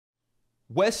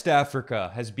West Africa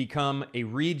has become a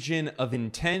region of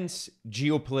intense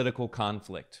geopolitical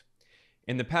conflict.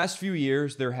 In the past few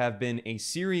years, there have been a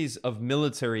series of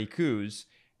military coups,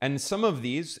 and some of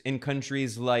these in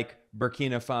countries like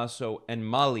Burkina Faso and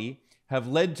Mali have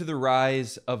led to the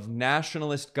rise of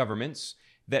nationalist governments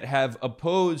that have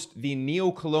opposed the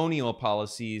neocolonial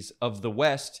policies of the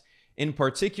West, in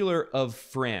particular of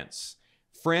France.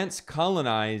 France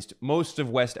colonized most of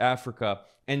West Africa,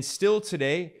 and still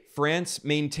today, France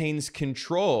maintains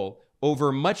control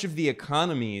over much of the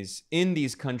economies in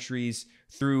these countries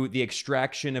through the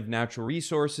extraction of natural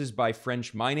resources by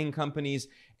French mining companies,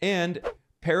 and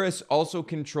Paris also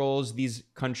controls these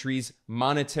countries'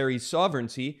 monetary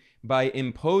sovereignty by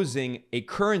imposing a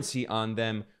currency on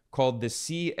them called the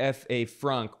CFA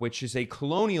franc, which is a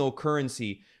colonial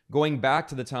currency going back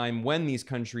to the time when these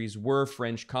countries were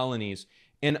French colonies.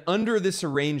 And under this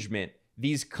arrangement,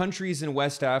 these countries in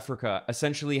West Africa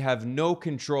essentially have no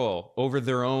control over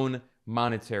their own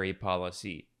monetary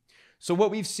policy. So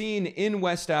what we've seen in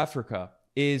West Africa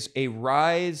is a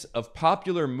rise of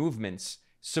popular movements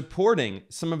supporting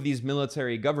some of these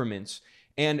military governments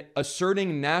and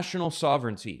asserting national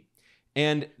sovereignty.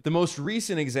 And the most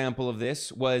recent example of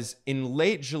this was in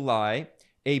late July,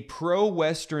 a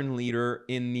pro-Western leader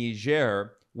in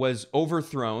Niger was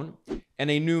overthrown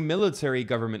and a new military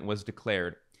government was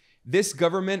declared. This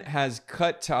government has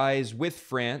cut ties with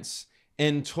France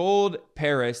and told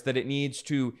Paris that it needs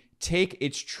to take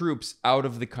its troops out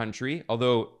of the country,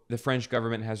 although the French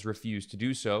government has refused to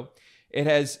do so. It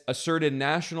has asserted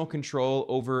national control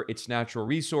over its natural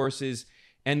resources.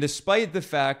 And despite the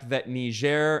fact that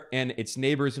Niger and its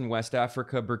neighbors in West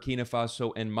Africa, Burkina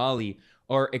Faso and Mali,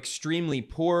 are extremely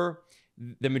poor,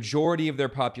 the majority of their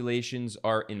populations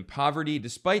are in poverty.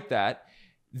 Despite that,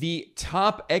 the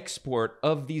top export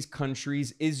of these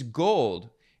countries is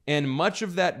gold. And much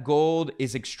of that gold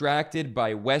is extracted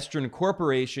by Western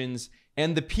corporations,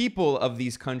 and the people of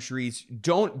these countries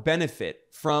don't benefit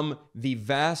from the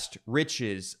vast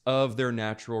riches of their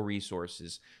natural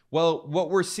resources. Well, what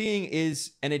we're seeing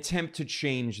is an attempt to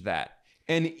change that.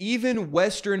 And even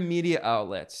Western media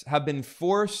outlets have been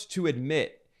forced to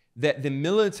admit that the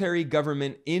military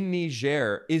government in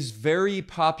Niger is very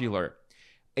popular.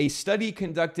 A study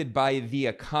conducted by The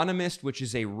Economist, which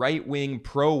is a right-wing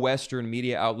pro-Western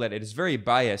media outlet, it is very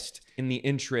biased in the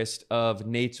interest of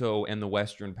NATO and the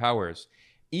Western powers.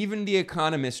 Even The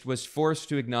Economist was forced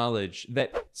to acknowledge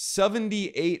that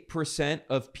 78%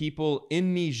 of people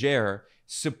in Niger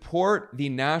support the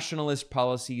nationalist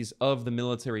policies of the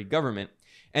military government,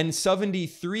 and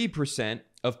 73%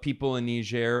 of people in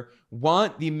Niger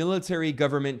want the military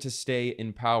government to stay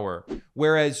in power,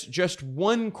 whereas just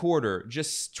one quarter,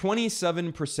 just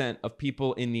 27% of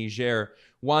people in Niger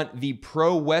want the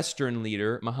pro-Western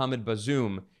leader, Mohamed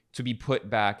Bazoum, to be put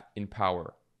back in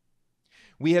power.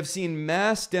 We have seen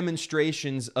mass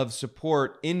demonstrations of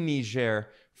support in Niger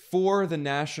for the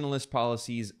nationalist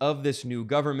policies of this new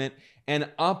government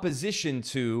and opposition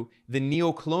to the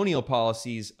neocolonial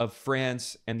policies of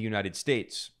France and the United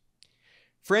States.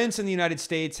 France and the United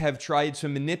States have tried to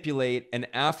manipulate an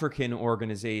African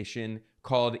organization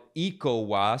called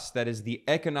ECOWAS, that is the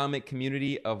Economic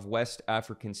Community of West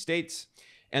African States,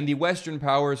 and the Western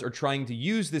powers are trying to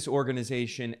use this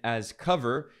organization as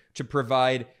cover to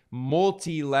provide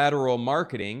multilateral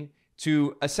marketing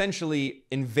to essentially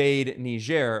invade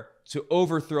Niger, to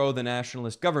overthrow the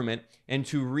nationalist government, and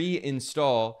to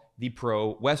reinstall the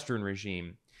pro-Western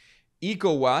regime.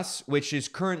 ECOWAS, which is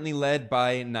currently led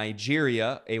by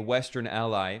Nigeria, a Western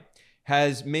ally,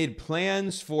 has made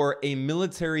plans for a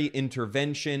military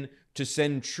intervention to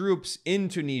send troops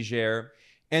into Niger,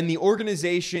 and the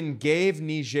organization gave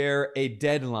Niger a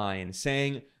deadline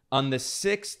saying on the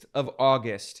 6th of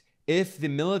August, if the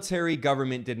military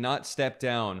government did not step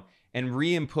down and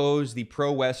reimpose the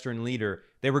pro-Western leader,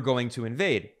 they were going to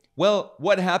invade. Well,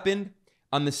 what happened?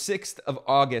 On the 6th of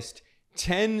August,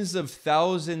 tens of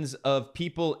thousands of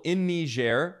people in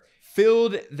Niger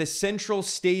filled the central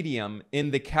stadium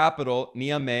in the capital,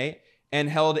 Niamey, and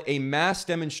held a mass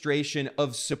demonstration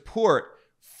of support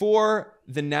for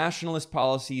the nationalist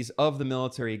policies of the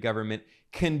military government,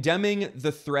 condemning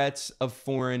the threats of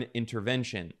foreign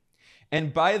intervention.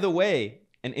 And by the way,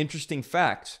 an interesting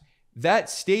fact, that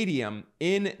stadium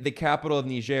in the capital of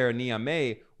Niger,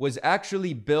 Niamey, was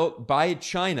actually built by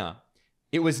China.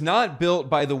 It was not built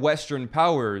by the Western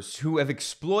powers who have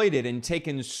exploited and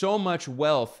taken so much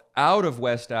wealth out of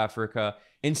West Africa.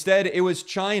 Instead, it was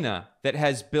China that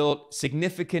has built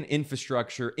significant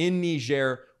infrastructure in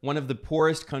Niger, one of the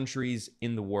poorest countries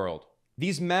in the world.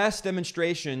 These mass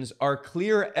demonstrations are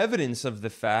clear evidence of the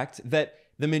fact that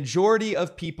the majority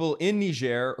of people in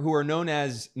Niger, who are known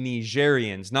as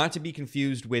Nigerians, not to be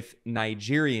confused with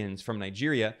Nigerians from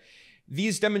Nigeria,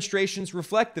 these demonstrations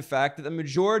reflect the fact that the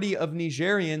majority of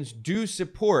Nigerians do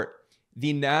support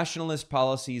the nationalist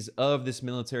policies of this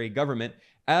military government,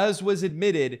 as was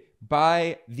admitted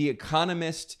by The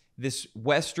Economist, this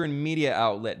Western media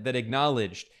outlet that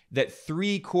acknowledged that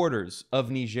 3/4 of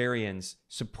Nigerians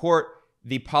support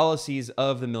the policies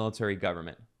of the military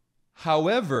government.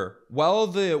 However, while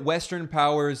the Western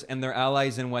powers and their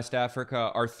allies in West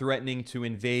Africa are threatening to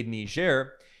invade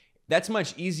Niger, that's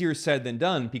much easier said than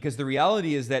done, because the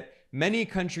reality is that many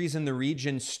countries in the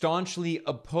region staunchly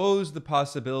oppose the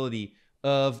possibility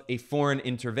of a foreign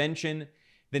intervention.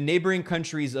 The neighboring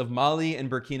countries of Mali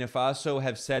and Burkina Faso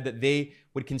have said that they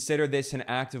would consider this an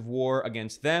act of war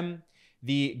against them.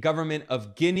 The government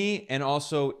of Guinea and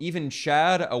also even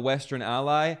Chad, a Western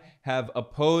ally, have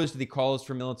opposed the calls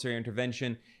for military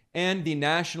intervention. And the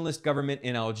nationalist government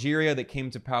in Algeria that came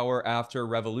to power after a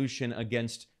revolution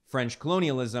against French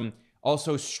colonialism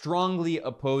also strongly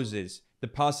opposes the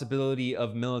possibility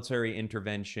of military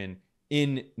intervention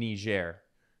in Niger.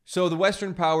 So the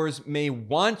Western powers may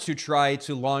want to try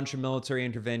to launch a military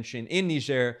intervention in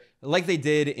Niger like they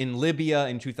did in Libya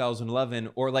in 2011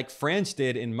 or like France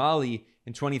did in Mali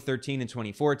in 2013 and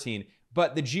 2014.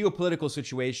 But the geopolitical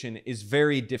situation is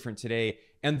very different today,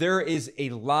 and there is a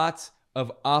lot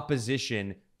of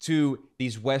opposition to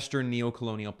these Western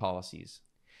neocolonial policies.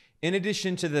 In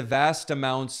addition to the vast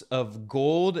amounts of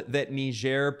gold that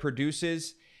Niger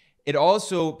produces, it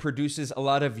also produces a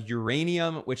lot of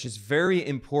uranium, which is very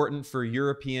important for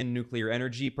European nuclear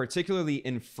energy, particularly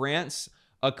in France,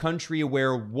 a country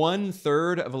where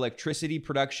 1/3 of electricity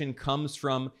production comes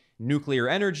from nuclear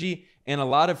energy, and a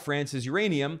lot of France's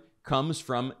uranium comes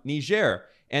from Niger.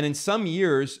 And in some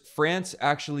years, France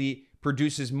actually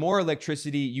produces more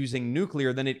electricity using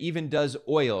nuclear than it even does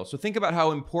oil. So think about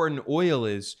how important oil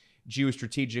is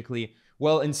geostrategically.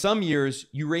 Well, in some years,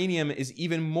 uranium is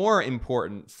even more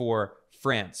important for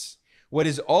France. What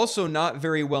is also not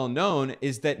very well known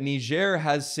is that Niger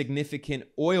has significant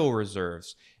oil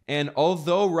reserves. And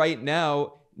although right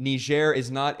now Niger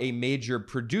is not a major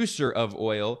producer of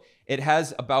oil, it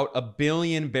has about 1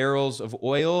 billion barrels of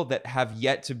oil that have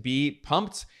yet to be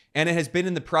pumped. And it has been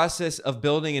in the process of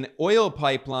building an oil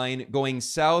pipeline going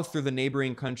south through the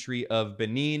neighboring country of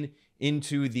Benin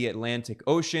into the Atlantic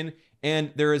Ocean.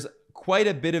 And there is quite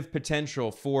a bit of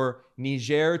potential for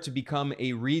Niger to become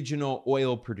a regional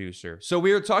oil producer. So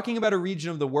we are talking about a region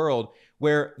of the world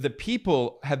where the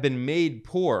people have been made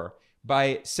poor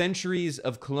by centuries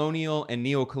of colonial and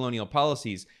neocolonial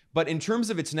policies. But in terms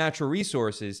of its natural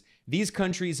resources, these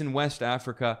countries in West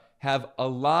Africa have a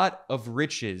lot of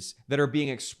riches that are being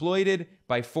exploited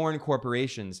by foreign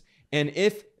corporations. And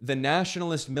if the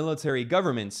nationalist military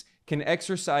governments can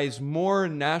exercise more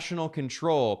national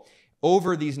control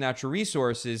over these natural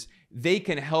resources, they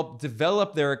can help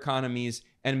develop their economies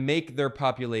and make their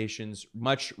populations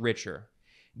much richer.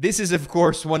 This is, of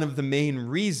course, one of the main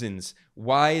reasons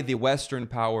why the Western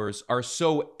powers are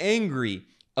so angry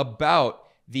about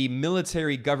the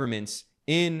military governments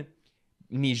in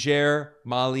Niger,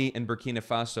 Mali, and Burkina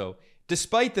Faso.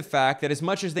 Despite the fact that as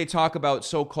much as they talk about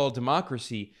so-called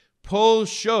democracy, polls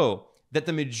show that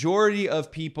the majority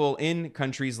of people in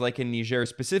countries like in Niger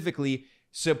specifically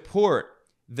support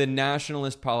the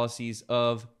nationalist policies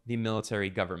of the military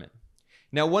government.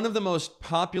 Now, one of the most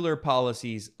popular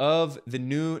policies of the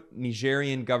new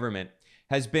Nigerian government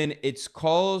has been its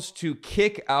calls to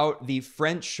kick out the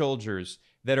French soldiers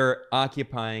that are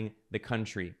occupying the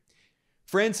country.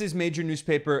 France's major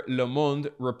newspaper Le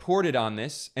Monde reported on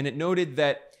this, and it noted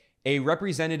that a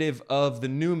representative of the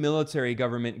new military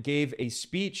government gave a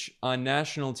speech on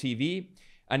national TV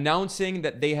announcing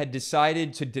that they had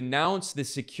decided to denounce the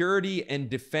security and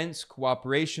defense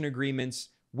cooperation agreements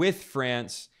with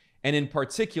France, and in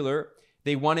particular,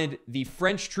 they wanted the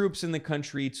French troops in the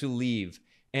country to leave.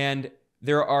 And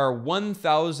there are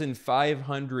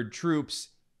 1,500 troops,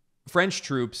 French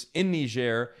troops in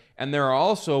Niger, and there are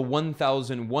also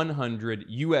 1,100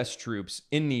 US troops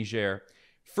in Niger.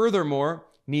 Furthermore,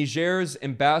 Niger's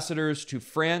ambassadors to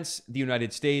France, the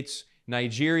United States,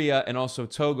 Nigeria, and also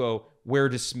Togo were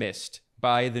dismissed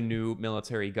by the new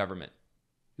military government.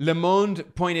 Le Monde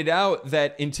pointed out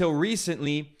that until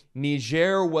recently,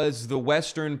 Niger was the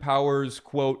Western powers'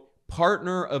 quote,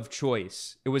 partner of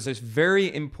choice. It was a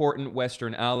very important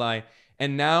Western ally.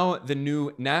 And now the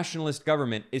new nationalist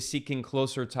government is seeking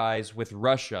closer ties with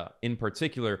Russia in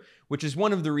particular, which is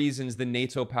one of the reasons the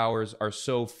NATO powers are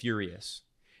so furious.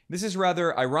 This is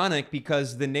rather ironic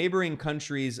because the neighboring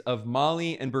countries of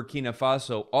Mali and Burkina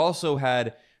Faso also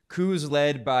had coups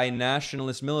led by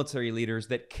nationalist military leaders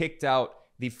that kicked out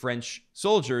the French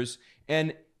soldiers.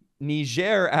 And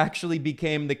Niger actually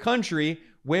became the country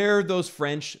where those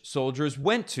French soldiers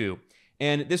went to.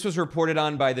 And this was reported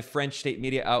on by the French state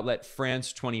media outlet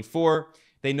France 24.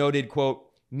 They noted, quote,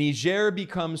 Niger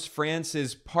becomes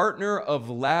France's partner of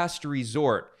last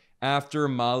resort after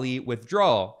Mali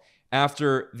withdrawal,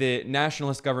 after the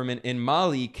nationalist government in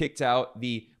Mali kicked out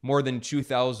the more than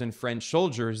 2,000 French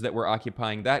soldiers that were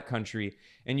occupying that country.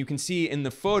 And you can see in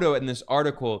the photo in this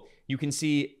article, you can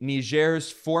see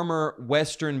Niger's former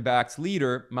Western-backed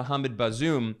leader, Mohamed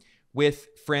Bazoum, with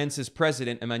France's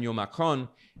president, Emmanuel Macron.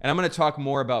 And I'm going to talk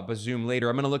more about Bazoum later.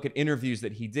 I'm going to look at interviews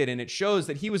that he did, and it shows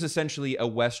that he was essentially a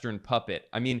Western puppet.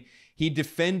 I mean, he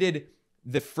defended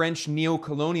the French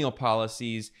neocolonial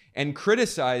policies and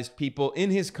criticized people in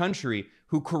his country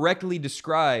who correctly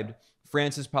described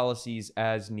France's policies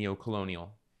as neocolonial.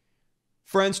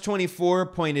 France 24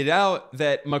 pointed out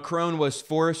that Macron was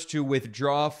forced to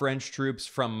withdraw French troops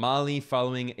from Mali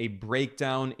following a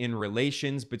breakdown in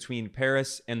relations between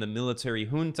Paris and the military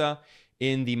junta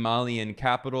in the Malian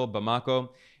capital, Bamako.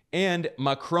 And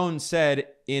Macron said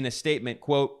in a statement,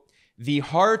 quote, the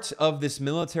heart of this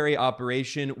military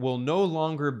operation will no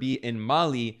longer be in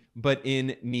Mali, but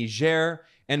in Niger,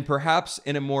 and perhaps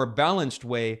in a more balanced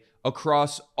way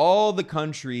across all the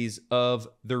countries of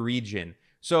the region.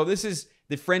 So this is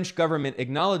the French government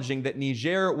acknowledging that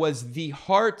Niger was the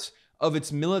heart of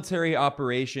its military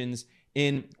operations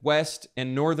in West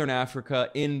and Northern Africa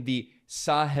in the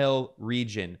Sahel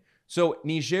region. So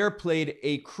Niger played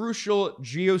a crucial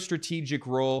geostrategic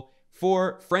role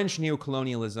for French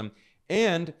neocolonialism.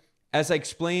 And as I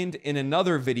explained in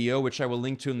another video, which I will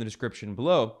link to in the description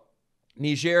below,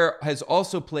 Niger has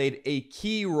also played a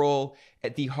key role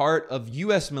at the heart of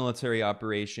U.S. military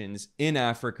operations in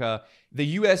Africa. The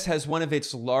U.S. has one of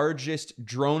its largest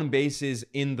drone bases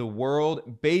in the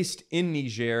world based in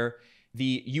Niger.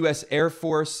 The U.S. Air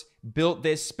Force built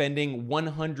this, spending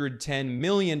 $110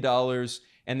 million,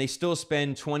 and they still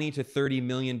spend $20 to $30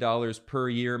 million per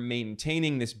year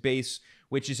maintaining this base,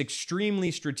 which is extremely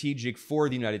strategic for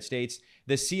the United States.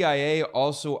 The CIA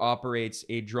also operates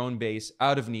a drone base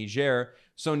out of Niger.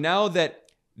 So now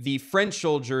that the French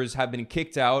soldiers have been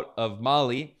kicked out of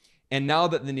Mali, and now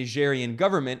that the Nigerian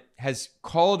government has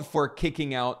called for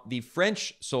kicking out the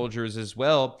French soldiers as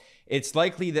well, it's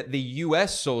likely that the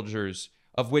US soldiers,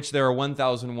 of which there are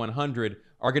 1,100,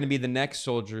 are going to be the next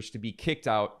soldiers to be kicked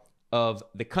out of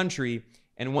the country.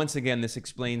 And once again, this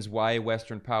explains why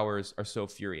Western powers are so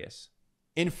furious.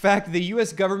 In fact, the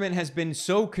US government has been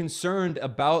so concerned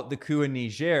about the coup in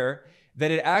Niger that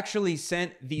it actually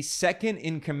sent the second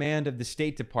in command of the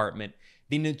State Department,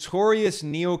 the notorious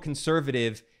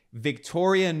neoconservative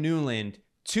Victoria Nuland,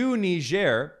 to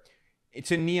Niger,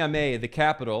 to Niamey, the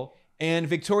capital. And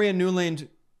Victoria Nuland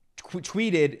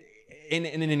tweeted in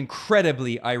an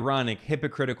incredibly ironic,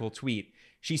 hypocritical tweet.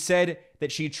 She said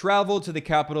that she traveled to the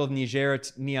capital of Niger,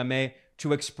 Niamey,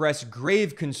 to express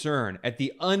grave concern at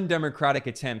the undemocratic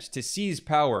attempts to seize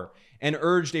power and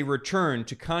urged a return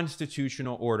to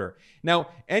constitutional order. Now,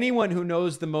 anyone who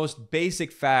knows the most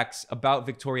basic facts about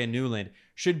Victoria Nuland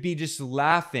should be just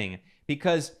laughing,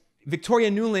 because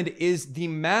Victoria Nuland is the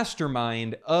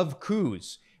mastermind of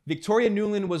coups. Victoria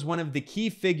Nuland was one of the key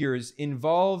figures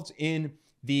involved in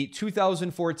the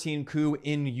 2014 coup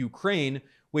in Ukraine,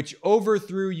 which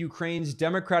overthrew Ukraine's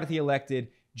democratically elected,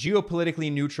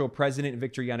 geopolitically neutral President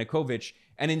Viktor Yanukovych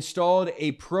and installed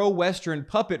a pro-Western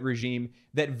puppet regime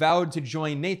that vowed to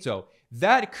join NATO.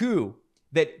 That coup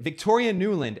that Victoria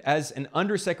Nuland, as an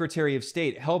undersecretary of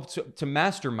state, helped to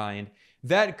mastermind,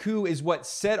 that coup is what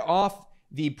set off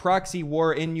the proxy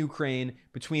war in Ukraine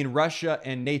between Russia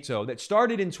and NATO that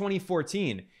started in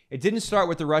 2014. It didn't start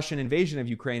with the Russian invasion of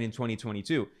Ukraine in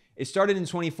 2022. It started in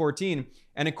 2014,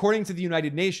 and according to the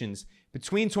United Nations,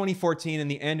 between 2014 and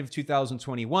the end of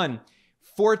 2021,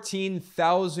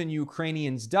 14,000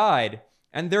 Ukrainians died,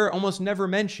 and they're almost never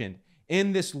mentioned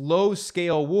in this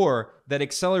low-scale war that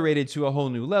accelerated to a whole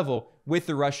new level with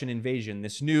the Russian invasion,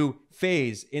 this new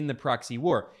phase in the proxy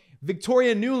war.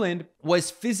 Victoria Nuland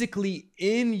was physically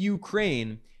in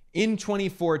Ukraine in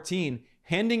 2014,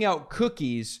 handing out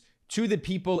cookies to the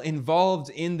people involved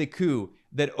in the coup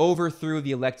that overthrew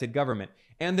the elected government.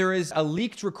 And there is a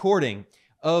leaked recording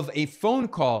of a phone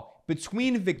call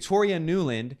between Victoria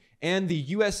Nuland and the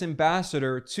U.S.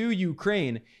 ambassador to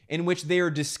Ukraine, in which they are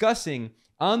discussing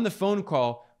on the phone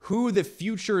call who the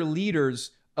future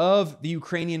leaders of the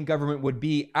Ukrainian government would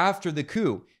be after the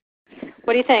coup.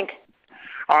 What do you think?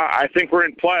 I think we're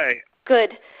in play.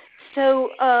 Good. So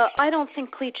I don't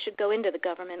think Cleach should go into the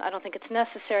government. I don't think it's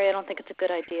necessary. I don't think it's a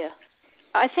good idea.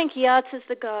 I think Yates is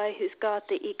the guy who's got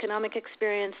the economic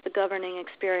experience, the governing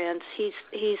experience.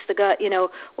 He's the guy,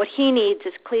 what he needs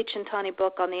is Cleach and Tony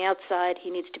Book on the outside. He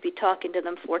needs to be talking to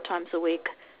them 4 times a week.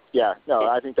 Yeah, no,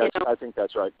 I think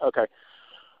that's right. Okay.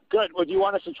 Good. Well, do you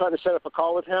want us to try to set up a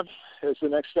call with him as the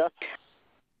next step?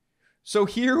 So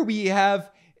here we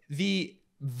have the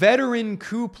veteran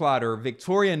coup plotter,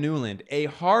 Victoria Nuland, a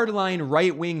hardline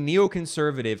right-wing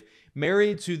neoconservative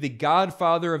married to the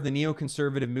godfather of the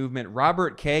neoconservative movement,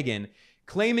 Robert Kagan,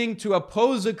 claiming to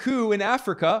oppose a coup in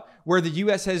Africa, where the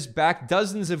U.S. has backed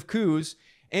dozens of coups.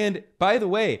 And by the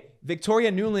way, Victoria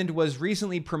Nuland was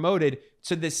recently promoted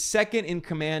to the second in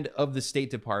command of the State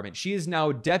Department. She is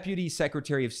now Deputy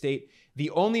Secretary of State.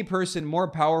 The only person more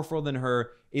powerful than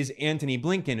her is Antony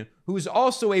Blinken, who is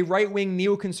also a right-wing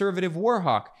neoconservative war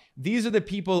hawk. These are the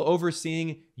people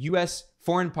overseeing U.S.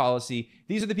 foreign policy.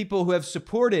 These are the people who have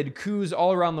supported coups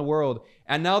all around the world,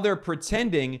 and now they're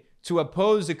pretending to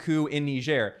oppose a coup in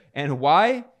Niger. And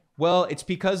why? Well, it's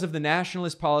because of the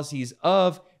nationalist policies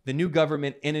of the new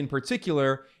government, and in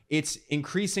particular, its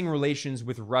increasing relations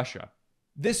with Russia.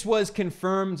 This was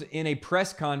confirmed in a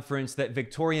press conference that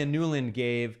Victoria Nuland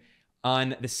gave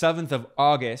on the 7th of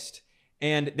August,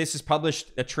 and this is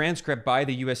published, a transcript by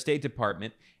the U.S. State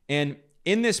Department. And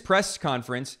in this press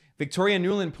conference, Victoria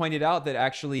Nuland pointed out that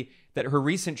her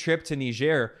recent trip to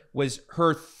Niger was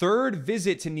her 3rd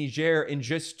visit to Niger in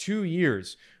just 2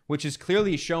 years, which is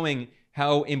clearly showing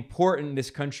how important this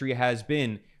country has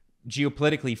been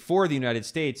geopolitically for the United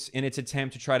States in its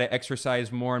attempt to try to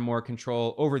exercise more and more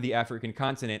control over the African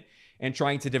continent and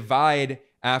trying to divide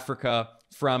Africa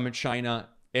from China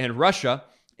and Russia.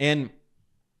 And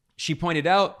she pointed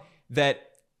out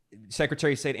that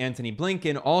Secretary of State Antony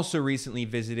Blinken also recently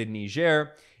visited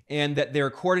Niger, and that they're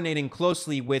coordinating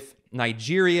closely with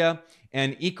Nigeria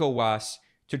and ECOWAS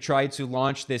to try to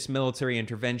launch this military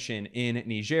intervention in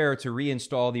Niger to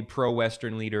reinstall the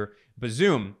pro-Western leader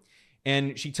Bazoum.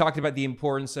 And she talked about the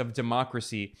importance of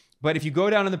democracy. But if you go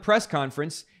down in the press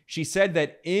conference, she said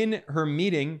that in her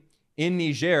meeting in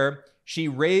Niger, she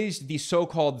raised the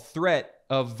so-called threat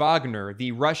of Wagner,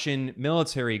 the Russian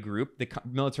military group, the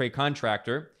military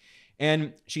contractor.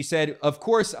 And she said, of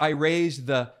course, I raised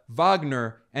the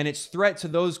Wagner and its threat to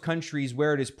those countries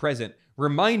where it is present,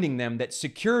 reminding them that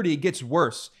security gets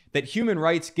worse, that human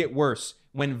rights get worse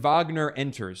when Wagner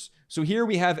enters. So here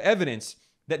we have evidence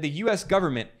that the U.S.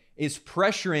 government is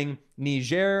pressuring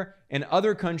Niger and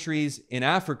other countries in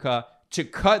Africa to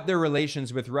cut their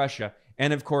relations with Russia,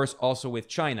 and of course also with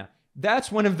China.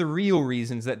 That's one of the real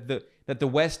reasons that the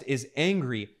West is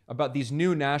angry about these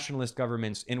new nationalist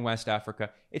governments in West Africa.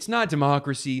 It's not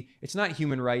democracy. It's not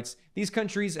human rights. These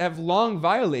countries have long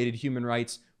violated human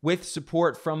rights with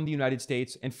support from the United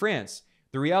States and France.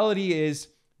 The reality is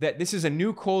that this is a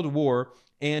new Cold War,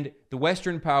 and the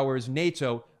Western powers,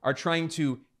 NATO, are trying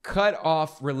to cut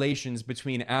off relations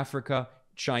between Africa,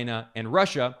 China, and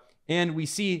Russia, and we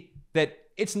see that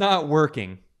it's not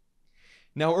working.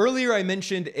 Now, earlier I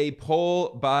mentioned a poll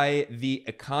by The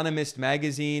Economist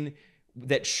magazine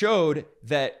that showed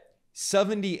that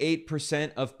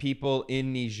 78% of people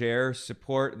in Niger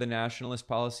support the nationalist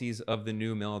policies of the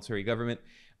new military government.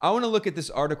 I want to look at this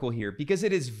article here because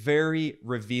it is very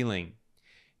revealing.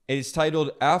 It is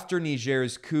titled, "After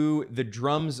Niger's Coup, the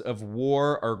Drums of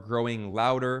War Are Growing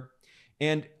Louder."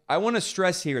 And I want to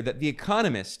stress here that The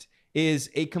Economist is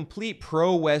a complete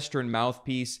pro-Western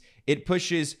mouthpiece. It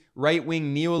pushes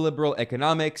right-wing neoliberal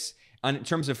economics. In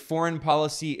terms of foreign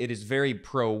policy, it is very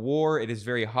pro-war. It is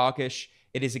very hawkish.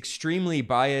 It is extremely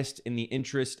biased in the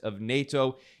interest of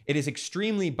NATO. It is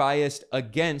extremely biased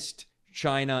against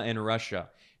China and Russia.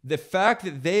 The fact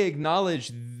that they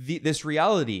acknowledge this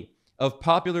reality of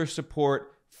popular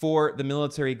support for the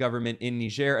military government in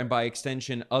Niger and by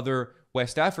extension other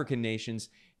West African nations,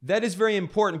 that is very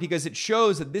important because it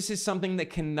shows that this is something that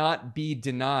cannot be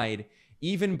denied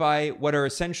even by what are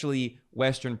essentially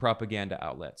Western propaganda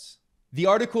outlets. The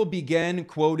article began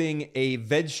quoting a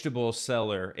vegetable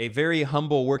seller, a very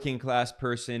humble working class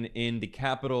person in the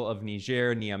capital of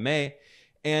Niger, Niamey,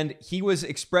 and he was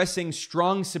expressing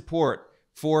strong support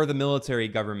for the military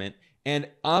government and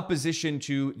opposition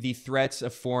to the threats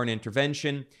of foreign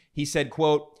intervention. He said,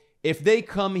 quote, "If they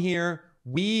come here,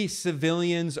 we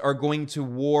civilians are going to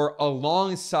war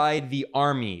alongside the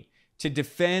army to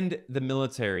defend the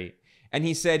military." And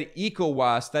he said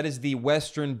ECOWAS, that is the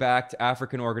Western-backed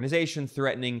African organization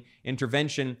threatening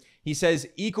intervention. He says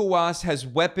ECOWAS has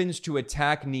weapons to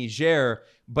attack Niger,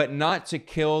 but not to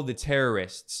kill the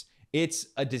terrorists. It's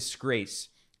a disgrace.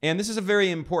 And this is a very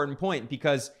important point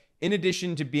because in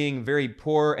addition to being very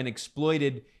poor and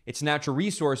exploited, its natural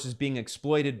resources being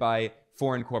exploited by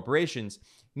foreign corporations,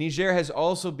 Niger has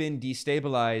also been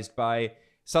destabilized by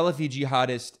Salafi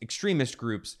jihadist extremist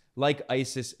groups like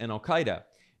ISIS and Al-Qaeda.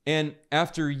 And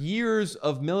after years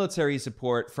of military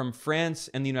support from France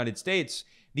and the United States,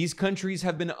 these countries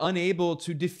have been unable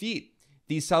to defeat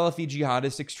these Salafi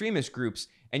jihadist extremist groups.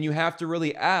 And you have to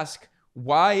really ask,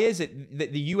 why is it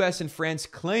that the US and France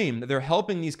claim that they're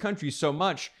helping these countries so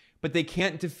much, but they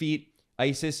can't defeat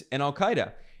ISIS and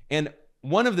Al-Qaeda? And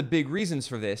one of the big reasons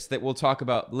for this that we'll talk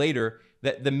about later,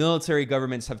 that the military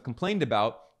governments have complained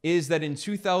about, is that in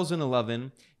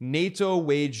 2011, NATO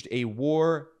waged a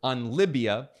war on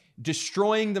Libya,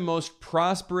 destroying the most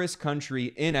prosperous country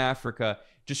in Africa,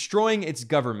 destroying its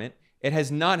government. It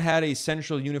has not had a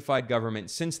central unified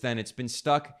government since then. It's been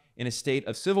stuck in a state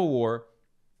of civil war.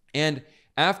 And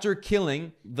after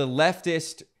killing the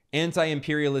leftist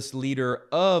anti-imperialist leader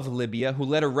of Libya, who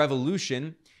led a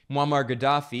revolution, Muammar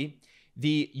Gaddafi,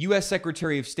 the US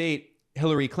Secretary of State,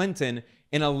 Hillary Clinton,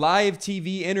 in a live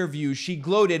TV interview, she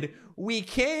gloated, "We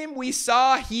came, we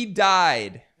saw, he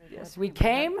died." Yes, we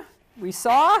came, we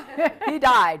saw, he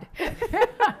died. Did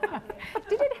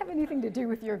it have anything to do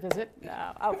with your visit?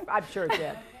 No, I'm sure it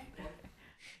did.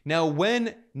 Now,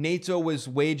 when NATO was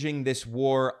waging this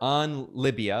war on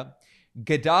Libya,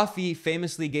 Gaddafi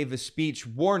famously gave a speech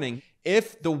warning,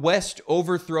 if the West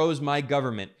overthrows my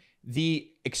government, the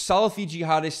Salafi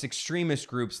jihadist extremist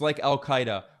groups like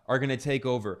Al-Qaeda are going to take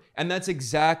over. And that's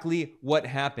exactly what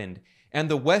happened. And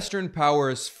the Western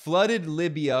powers flooded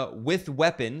Libya with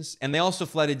weapons, and they also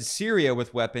flooded Syria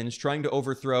with weapons, trying to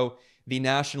overthrow the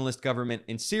nationalist government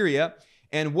in Syria.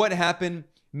 And what happened?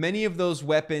 Many of those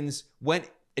weapons went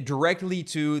directly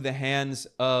to the hands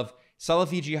of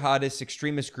Salafi jihadist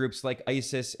extremist groups like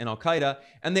ISIS and Al-Qaeda,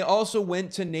 and they also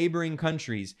went to neighboring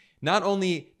countries, not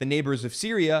only the neighbors of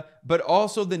Syria, but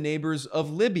also the neighbors of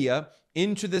Libya,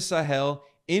 into the Sahel,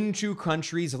 into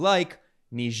countries like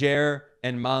Niger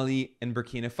and Mali and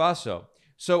Burkina Faso.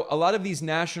 So a lot of these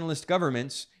nationalist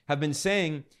governments have been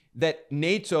saying that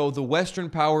NATO, the Western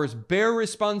powers, bear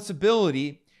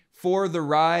responsibility for the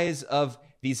rise of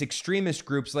these extremist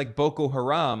groups like Boko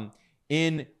Haram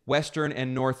in Western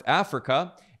and North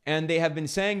Africa. And they have been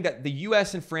saying that the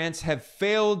US and France have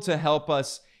failed to help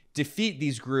us defeat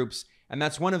these groups. And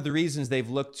that's one of the reasons they've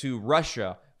looked to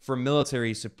Russia for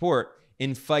military support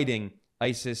in fighting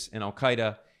ISIS and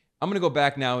Al-Qaeda. I'm going to go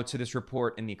back now to this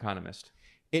report in The Economist.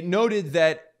 It noted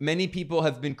that many people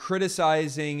have been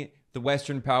criticizing the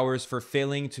Western powers for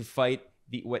failing to fight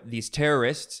these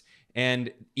terrorists,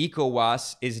 and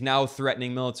ECOWAS is now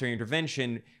threatening military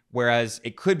intervention, whereas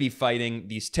it could be fighting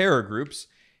these terror groups.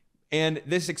 And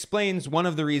this explains one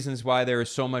of the reasons why there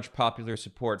is so much popular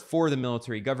support for the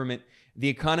military government. The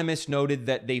Economist noted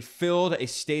that they filled a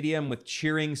stadium with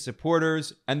cheering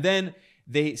supporters, and then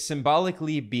they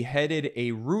symbolically beheaded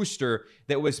a rooster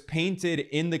that was painted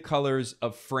in the colors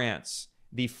of France,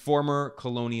 the former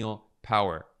colonial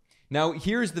power. Now,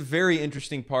 here's the very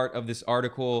interesting part of this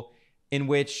article, in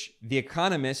which The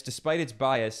Economist, despite its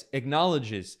bias,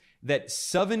 acknowledges that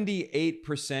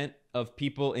 78% of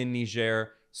people in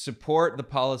Niger support the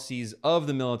policies of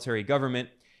the military government.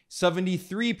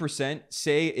 73%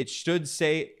 say it should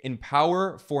stay in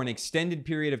power for an extended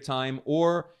period of time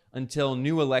or until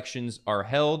new elections are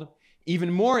held. Even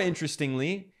more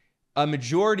interestingly, a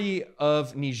majority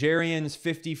of Nigerians,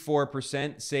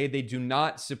 54%, say they do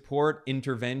not support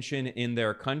intervention in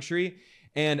their country.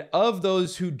 And of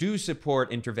those who do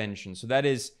support intervention, so that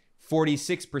is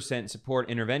 46% support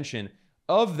intervention,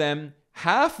 of them,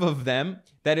 half of them,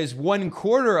 that is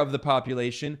 1/4 of the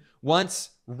population,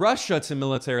 wants Russia to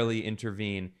militarily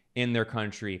intervene in their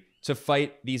country to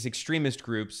fight these extremist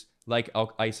groups like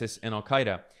ISIS and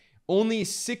Al-Qaeda. Only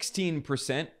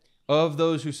 16% of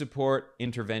those who support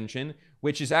intervention,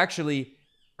 which is actually,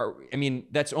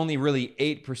 that's only really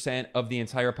 8% of the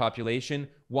entire population,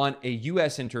 want a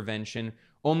U.S. intervention.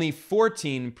 Only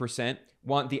 14%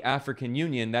 want the African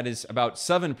Union, that is about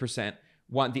 7%,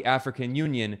 want the African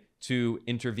Union to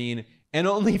intervene. And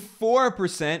only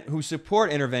 4% who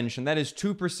support intervention, that is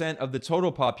 2% of the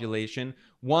total population,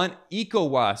 want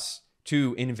ECOWAS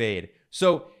to invade.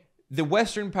 So the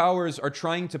Western powers are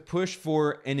trying to push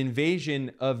for an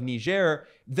invasion of Niger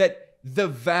that the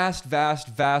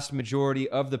vast majority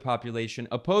of the population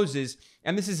opposes.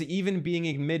 And this is even being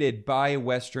admitted by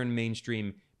Western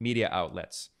mainstream media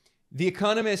outlets. The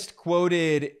Economist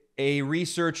quoted a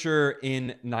researcher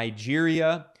in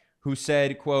Nigeria who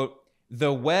said, quote,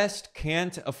 "The West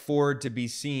can't afford to be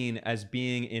seen as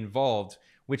being involved,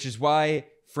 which is why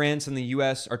France and the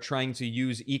US are trying to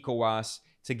use ECOWAS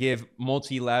to give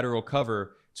multilateral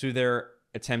cover to their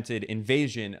attempted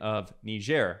invasion of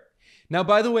Niger." Now,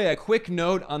 by the way, a quick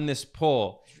note on this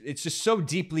poll. It's just so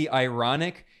deeply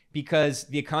ironic because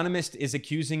The Economist is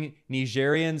accusing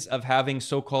Nigerians of having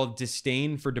so-called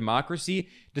disdain for democracy,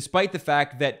 despite the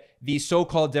fact that the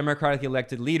so-called democratically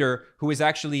elected leader, who is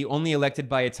actually only elected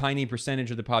by a tiny percentage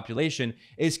of the population,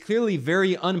 is clearly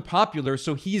very unpopular,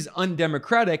 so he's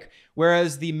undemocratic,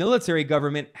 whereas the military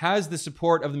government has the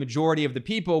support of the majority of the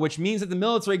people, which means that the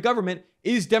military government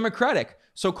is democratic.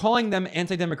 So calling them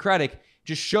anti-democratic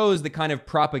just shows the kind of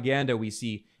propaganda we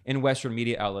see in Western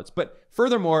media outlets. But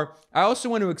furthermore, I also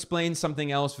want to explain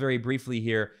something else very briefly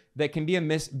here that can be a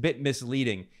bit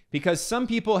misleading, because some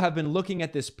people have been looking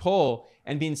at this poll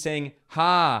and been saying,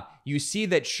 you see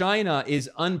that China is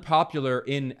unpopular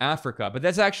in Africa. But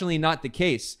that's actually not the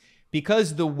case,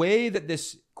 because the way that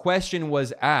this question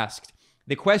was asked,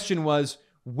 the question was,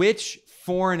 which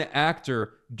foreign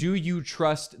actor do you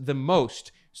trust the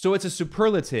most? So it's a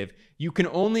superlative. You can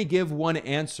only give one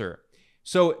answer.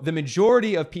 So the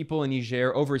majority of people in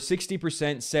Niger, over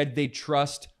 60%, said they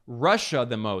trust Russia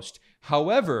the most.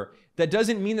 However, that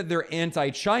doesn't mean that they're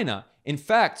anti-China. In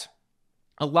fact,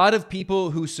 a lot of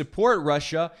people who support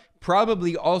Russia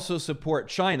probably also support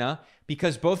China,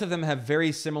 because both of them have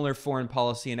very similar foreign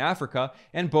policy in Africa,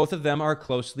 and both of them are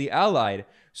closely allied.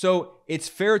 So it's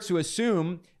fair to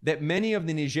assume that many of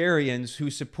the Nigerians who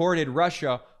supported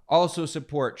Russia also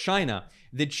support China.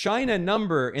 The China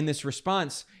number in this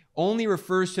response only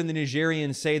refers to the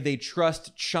Nigerians say they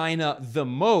trust China the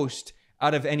most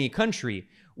out of any country.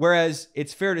 Whereas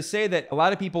it's fair to say that a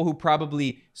lot of people who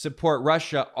probably support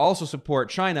Russia also support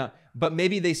China, but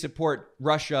maybe they support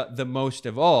Russia the most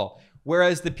of all.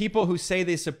 Whereas the people who say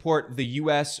they support the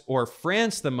US or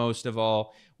France the most of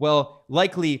all, well,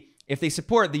 likely if they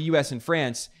support the US and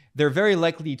France, they're very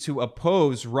likely to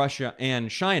oppose Russia and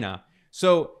China.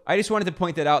 So I just wanted to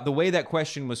point that out. The way that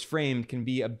question was framed can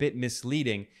be a bit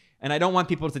misleading. And I don't want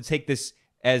people to take this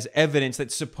as evidence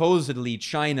that supposedly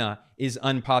China is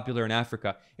unpopular in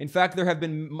Africa. In fact, there's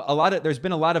been a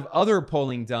lot of other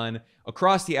polling done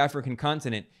across the African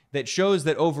continent that shows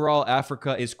that overall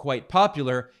Africa is quite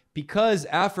popular, because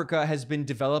Africa has been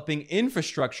developing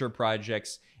infrastructure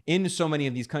projects in so many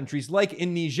of these countries, like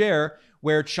in Niger,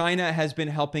 where China has been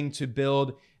helping to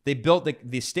build. They built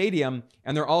the stadium,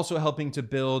 and they're also helping to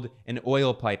build an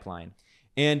oil pipeline.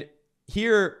 And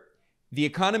here, The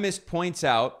Economist points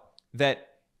out that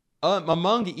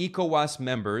among ECOWAS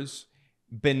members,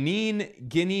 Benin,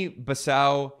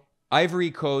 Guinea-Bissau,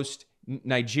 Ivory Coast,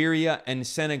 Nigeria, and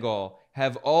Senegal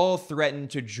have all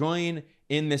threatened to join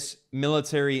in this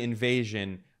military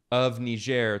invasion of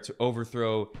Niger to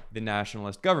overthrow the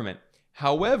nationalist government.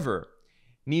 However,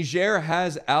 Niger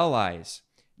has allies.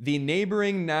 The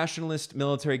neighboring nationalist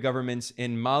military governments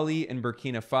in Mali and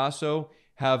Burkina Faso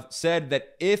have said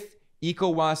that if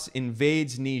ECOWAS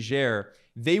invades Niger,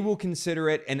 they will consider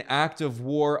it an act of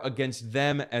war against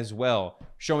them as well,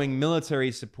 showing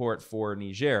military support for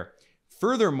Niger.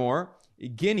 Furthermore,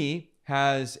 Guinea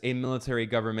has a military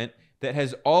government that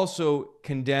has also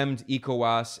condemned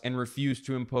ECOWAS and refused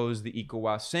to impose the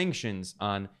ECOWAS sanctions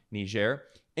on Niger.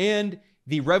 And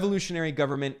the revolutionary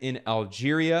government in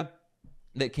Algeria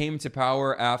that came to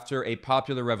power after a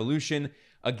popular revolution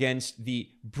against the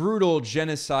brutal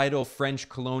genocidal French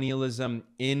colonialism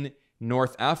in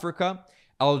North Africa.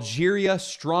 Algeria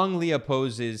strongly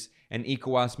opposes an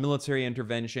ECOWAS military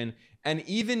intervention, and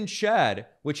even Chad,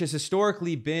 which has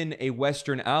historically been a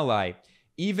Western ally,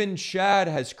 even Chad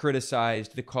has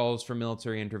criticized the calls for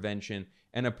military intervention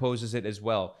and opposes it as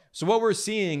well. So what we're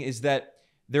seeing is that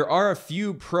there are a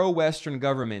few pro-Western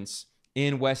governments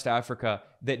in West Africa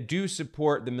that do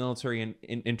support the military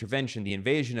intervention, the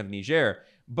invasion of Niger.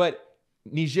 But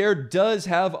Niger does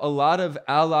have a lot of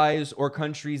allies or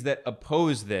countries that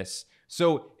oppose this.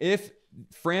 So if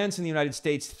France and the United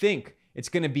States think it's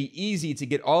going to be easy to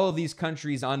get all of these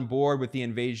countries on board with the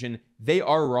invasion, they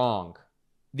are wrong.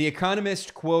 The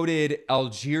Economist quoted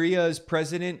Algeria's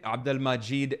president,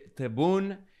 Abdelmajid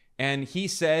Tebboune, and he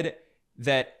said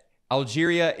that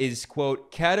Algeria is,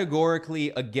 quote, categorically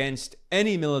against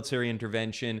any military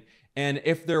intervention, and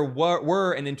if there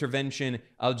were an intervention,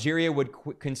 Algeria would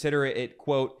consider it,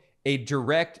 quote, a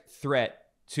direct threat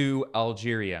to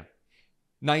Algeria.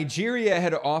 Nigeria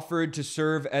had offered to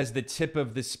serve as the tip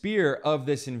of the spear of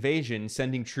this invasion,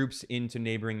 sending troops into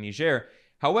neighboring Niger.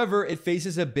 However, it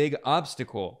faces a big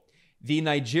obstacle. The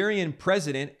Nigerian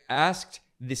president asked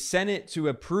the Senate to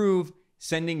approve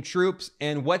sending troops,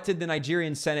 and what did the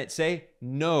Nigerian Senate say?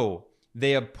 No.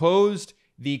 They opposed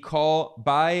the call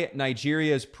by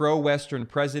Nigeria's pro-Western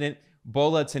president,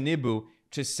 Bola Tinubu,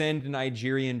 to send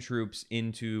Nigerian troops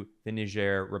into the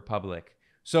Niger Republic.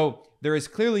 So there is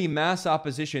clearly mass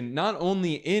opposition, not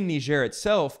only in Niger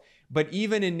itself, but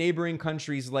even in neighboring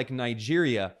countries like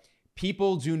Nigeria.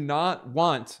 People do not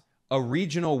want a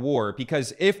regional war,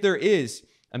 because if there is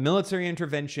a military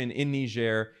intervention in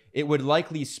Niger, it would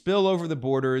likely spill over the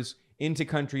borders into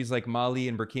countries like Mali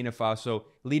and Burkina Faso,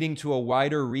 leading to a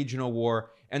wider regional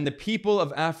war. And the people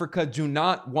of Africa do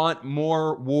not want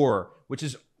more war, which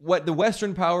is what the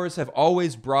Western powers have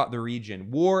always brought the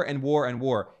region. War and war and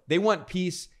war. They want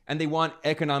peace and they want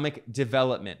economic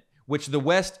development, which the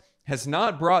West has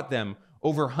not brought them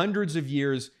over hundreds of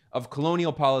years of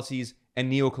colonial policies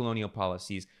and neocolonial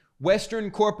policies. Western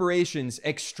corporations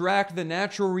extract the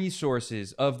natural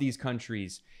resources of these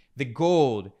countries, the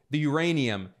gold, the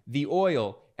uranium, the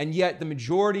oil, and yet the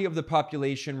majority of the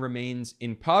population remains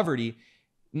in poverty.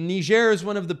 Niger is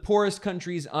one of the poorest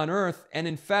countries on earth, and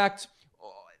in fact,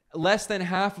 less than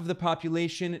half of the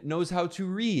population knows how to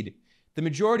read. The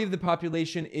majority of the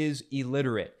population is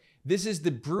illiterate. This is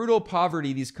the brutal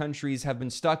poverty these countries have been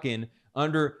stuck in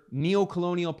under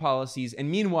neocolonial policies, and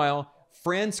meanwhile,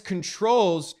 France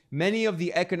controls many of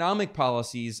the economic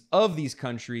policies of these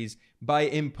countries by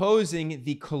imposing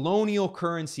the colonial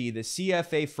currency, the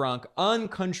CFA franc, on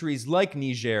countries like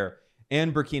Niger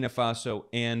and Burkina Faso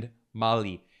and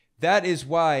Mali. That is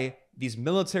why these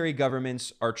military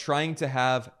governments are trying to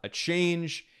have a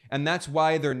change, and that's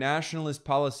why their nationalist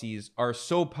policies are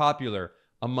so popular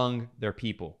among their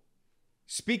people.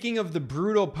 Speaking of the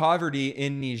brutal poverty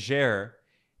in Niger,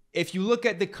 if you look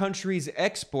at the country's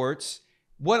exports,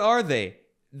 what are they?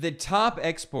 The top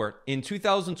export in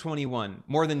 2021,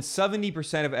 more than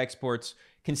 70% of exports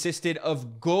consisted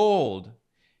of gold.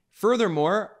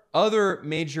 Furthermore, other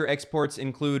major exports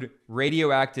include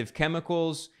radioactive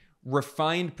chemicals,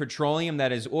 refined petroleum,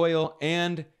 that is oil,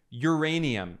 and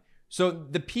uranium. So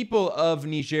the people of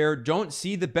Niger don't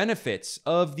see the benefits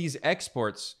of these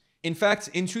exports. In fact,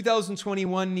 in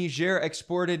 2021, Niger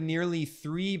exported nearly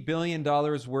 $3 billion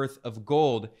worth of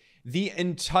gold. The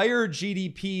entire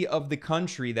GDP of the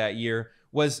country that year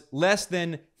was less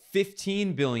than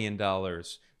 $15 billion.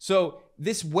 So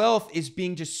this wealth is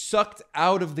being just sucked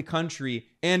out of the country.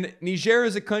 And Niger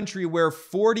is a country where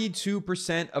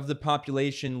 42% of the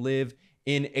population live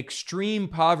in extreme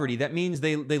poverty. That means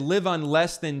they live on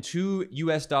less than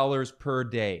 $2 per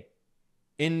day.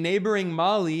 In neighboring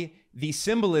Mali, the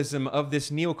symbolism of this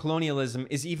neocolonialism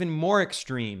is even more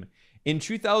extreme. In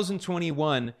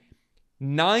 2021,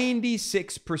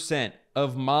 96%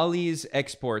 of Mali's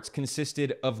exports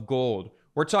consisted of gold.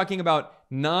 We're talking about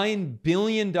 $9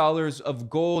 billion of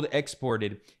gold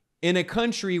exported in a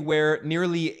country where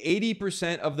nearly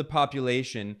 80% of the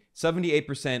population,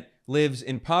 78%, lives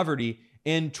in poverty,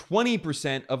 and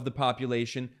 20% of the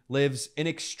population lives in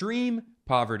extreme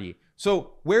poverty.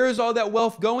 So where is all that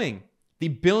wealth going? The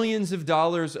billions of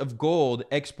dollars of gold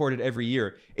exported every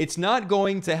year. It's not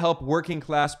going to help working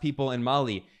class people in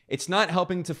Mali. It's not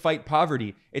helping to fight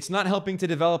poverty. It's not helping to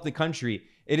develop the country.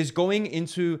 It is going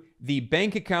into the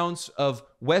bank accounts of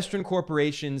Western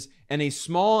corporations and a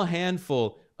small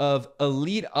handful of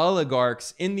elite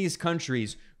oligarchs in these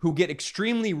countries who get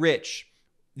extremely rich.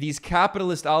 These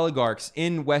capitalist oligarchs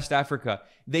in West Africa,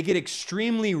 they get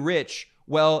extremely rich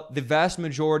while the vast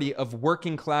majority of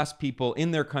working class people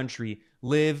in their country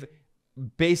live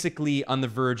basically on the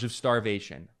verge of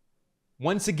starvation.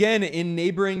 Once again, in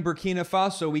neighboring Burkina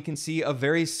Faso, we can see a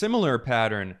very similar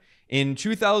pattern. In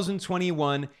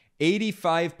 2021,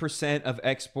 85% of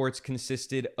exports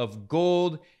consisted of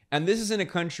gold. And this is in a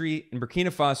country, in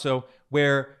Burkina Faso,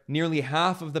 where nearly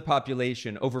half of the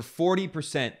population, over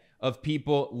 40% of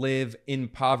people, live in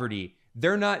poverty.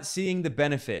 They're not seeing the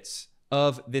benefits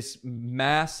of this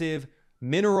massive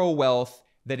mineral wealth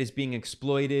that is being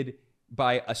exploited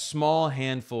by a small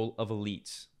handful of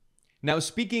elites. Now,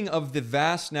 speaking of the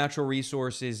vast natural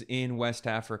resources in West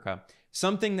Africa,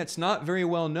 something that's not very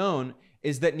well known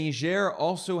is that Niger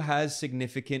also has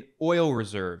significant oil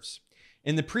reserves.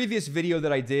 In the previous video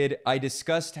that I did, I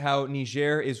discussed how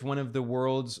Niger is one of the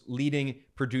world's leading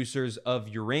producers of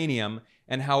uranium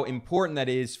and how important that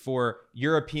is for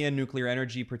European nuclear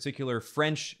energy, particular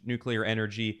French nuclear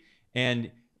energy,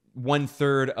 and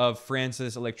 1/3 of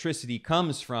France's electricity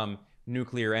comes from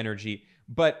nuclear energy.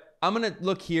 But I'm going to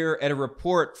look here at a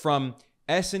report from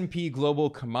S&P Global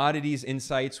Commodities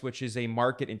Insights, which is a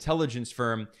market intelligence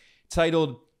firm,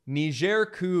 titled Niger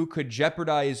Coup Could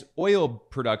Jeopardize Oil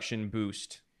Production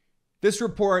Boost. This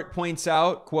report points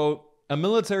out, quote, a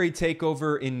military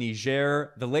takeover in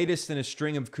Niger, the latest in a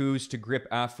string of coups to grip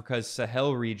Africa's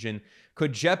Sahel region,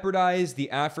 could jeopardize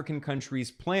the African country's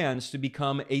plans to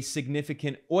become a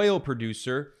significant oil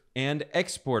producer and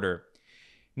exporter.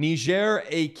 Niger,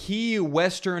 a key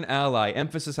Western ally,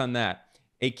 emphasis on that,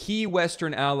 a key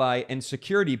Western ally and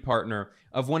security partner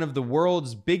of one of the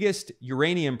world's biggest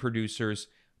uranium producers,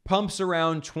 pumps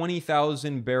around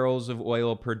 20,000 barrels of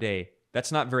oil per day.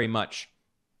 That's not very much.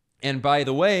 And by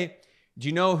the way, do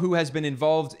you know who has been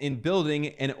involved in building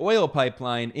an oil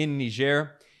pipeline in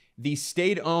Niger? The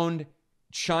state-owned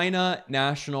China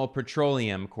National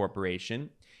Petroleum Corporation.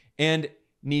 And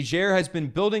Niger has been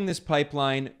building this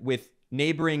pipeline with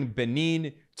neighboring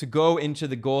Benin to go into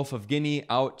the Gulf of Guinea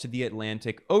out to the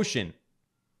Atlantic Ocean.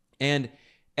 And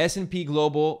S&P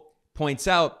Global points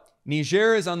out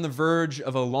Niger is on the verge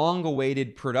of a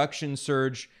long-awaited production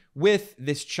surge with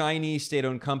this Chinese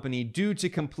state-owned company due to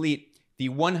complete the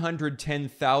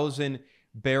 110,000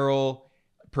 barrel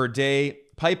per day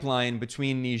pipeline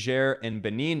between Niger and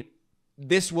Benin.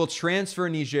 This will transfer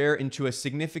Niger into a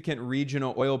significant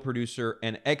regional oil producer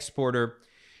and exporter.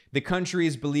 The country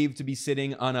is believed to be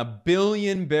sitting on 1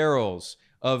 billion barrels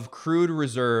of crude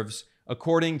reserves,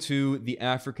 according to the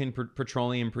African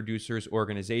Petroleum Producers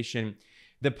Organization.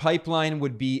 The pipeline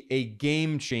would be a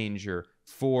game changer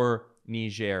for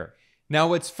Niger. Now,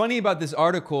 what's funny about this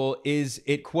article is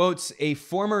it quotes a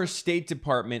former State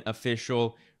Department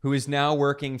official who is now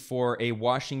working for a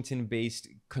Washington-based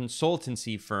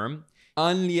consultancy firm,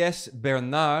 Agnès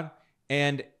Bernard,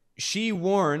 and she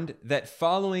warned that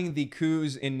following the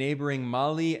coups in neighboring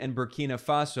Mali and Burkina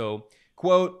Faso,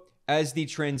 quote, as the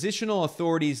transitional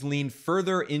authorities lean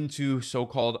further into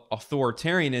so-called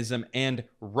authoritarianism and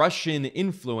Russian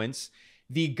influence,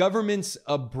 the governments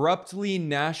abruptly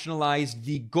nationalized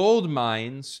the gold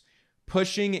mines,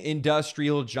 pushing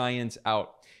industrial giants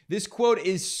out. This quote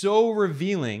is so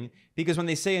revealing because when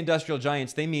they say industrial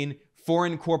giants, they mean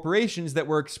foreign corporations that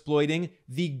were exploiting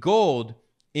the gold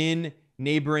in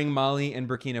neighboring Mali and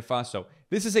Burkina Faso.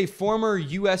 This is a former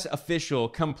U.S. official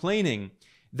complaining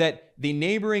that the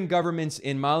neighboring governments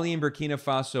in Mali and Burkina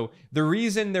Faso, the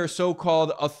reason they're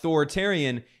so-called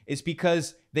authoritarian is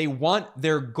because they want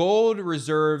their gold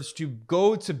reserves to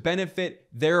go to benefit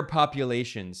their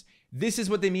populations. This is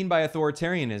what they mean by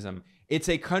authoritarianism. It's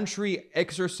a country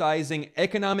exercising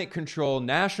economic control,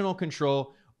 national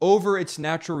control over its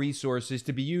natural resources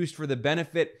to be used for the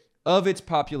benefit of its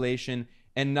population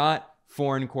and not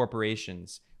foreign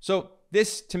corporations. So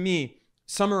this, to me,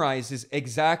 summarizes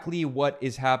exactly what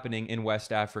is happening in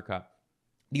West Africa.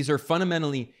 These are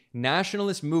fundamentally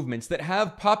nationalist movements that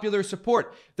have popular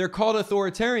support. They're called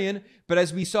authoritarian, but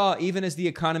as we saw, even as The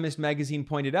Economist magazine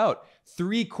pointed out,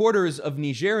 3/4 of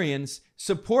Nigerians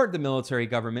support the military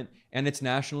government and its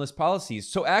nationalist policies.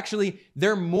 So actually,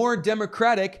 they're more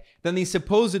democratic than the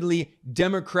supposedly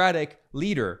democratic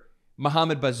leader,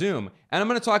 Mohamed Bazoum. And I'm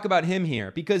going to talk about him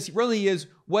here because he really is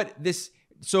what this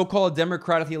so-called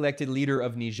democratically elected leader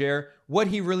of Niger, what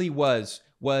he really was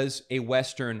a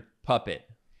Western puppet.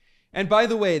 And by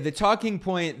the way, the talking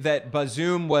point that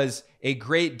Bazoum was a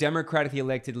great democratically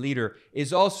elected leader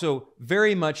is also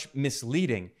very much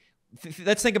misleading.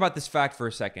 Let's think about this fact for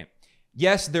a second.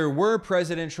 Yes, there were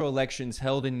presidential elections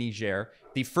held in Niger.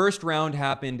 The first round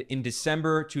happened in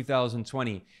December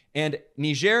 2020. And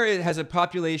Niger has a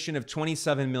population of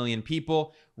 27 million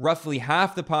people. Roughly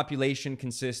half the population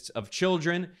consists of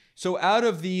children. So out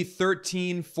of the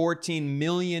 13, 14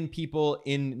 million people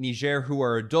in Niger who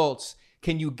are adults,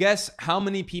 can you guess how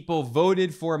many people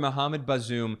voted for Mohamed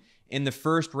Bazoum in the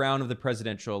first round of the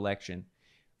presidential election?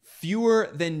 Fewer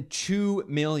than 2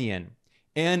 million.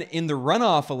 And in the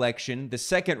runoff election, the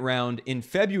second round in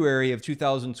February of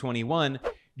 2021,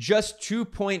 just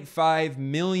 2.5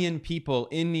 million people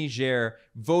in Niger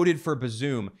voted for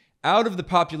Bazoum out of the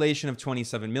population of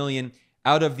 27 million,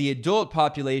 out of the adult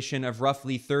population of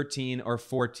roughly 13 or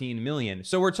 14 million.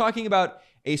 So we're talking about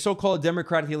a so-called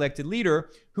democratically elected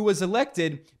leader who was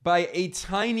elected by a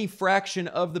tiny fraction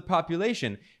of the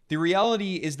population. The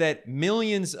reality is that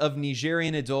millions of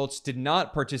Nigerian adults did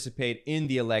not participate in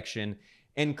the election,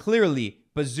 and clearly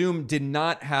Bazoum did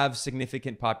not have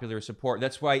significant popular support.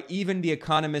 That's why even The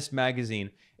Economist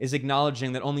magazine is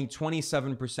acknowledging that only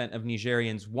 27% of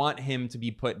Nigerians want him to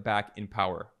be put back in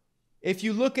power. If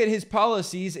you look at his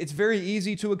policies, it's very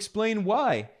easy to explain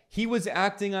why. He was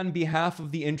acting on behalf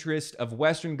of the interest of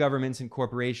Western governments and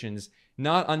corporations,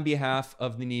 not on behalf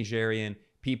of the Nigerian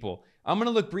people. I'm going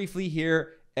to look briefly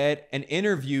here at an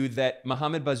interview that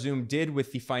Mohamed Bazoum did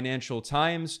with the Financial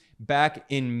Times back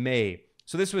in May.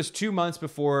 So this was 2 months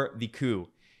before the coup.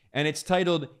 And it's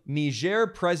titled, Niger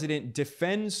President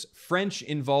Defends French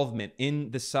Involvement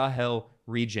in the Sahel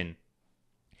Region.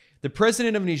 The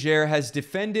president of Niger has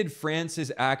defended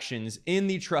France's actions in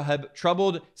the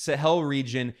troubled Sahel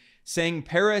region, saying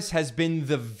Paris has been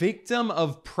the victim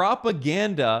of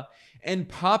propaganda and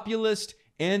populist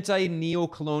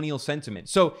anti-neocolonial sentiment.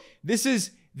 So this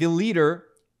is the leader,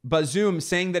 Bazoum,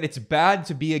 saying that it's bad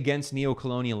to be against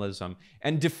neocolonialism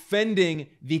and defending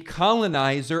the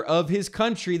colonizer of his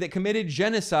country that committed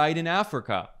genocide in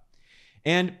Africa.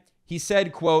 And he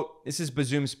said, quote, this is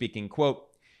Bazoum speaking, quote,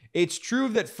 "It's true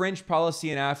that French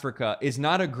policy in Africa is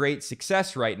not a great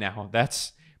success right now."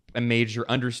 That's a major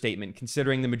understatement,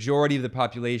 considering the majority of the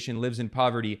population lives in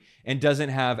poverty and doesn't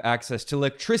have access to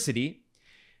electricity.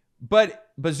 But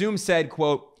Bazoum said,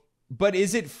 quote, "But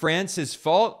is it France's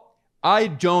fault? I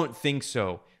don't think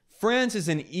so. France is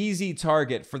an easy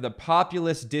target for the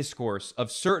populist discourse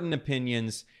of certain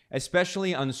opinions,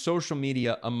 especially on social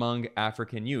media among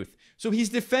African youth." So he's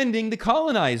defending the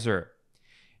colonizer.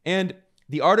 And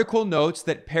the article notes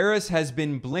that Paris has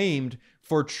been blamed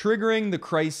for triggering the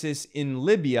crisis in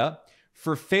Libya,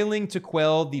 for failing to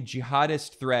quell the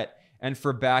jihadist threat, and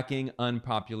for backing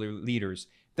unpopular leaders.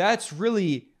 That's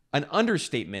really an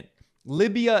understatement.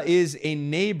 Libya is a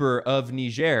neighbor of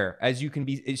Niger, as you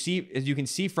can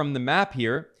see from the map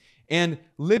here, and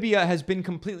Libya has been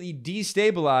completely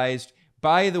destabilized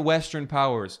by the Western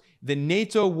powers. The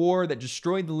NATO war that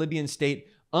destroyed the Libyan state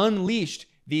unleashed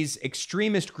these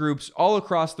extremist groups all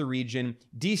across the region,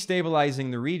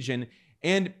 destabilizing the region,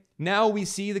 and now we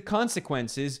see the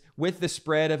consequences with the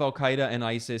spread of Al-Qaeda and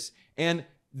ISIS. And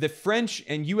the French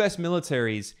and US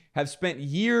militaries have spent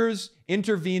years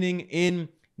intervening in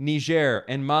Niger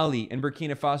and Mali and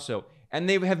Burkina Faso, and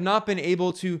they have not been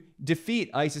able to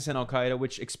defeat ISIS and Al-Qaeda,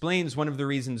 which explains one of the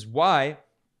reasons why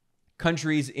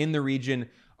countries in the region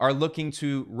are looking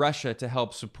to Russia to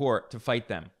help support, to fight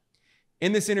them.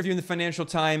 In this interview in the Financial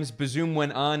Times, Bazoum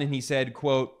went on and he said,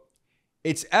 quote,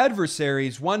 "Its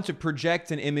adversaries want to project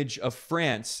an image of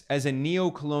France as a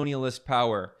neo-colonialist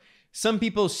power. Some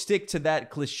people stick to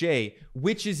that cliche,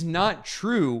 which is not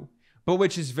true, but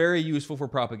which is very useful for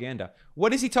propaganda."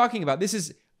 What is he talking about? This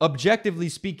is objectively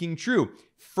speaking true.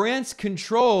 France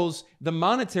controls the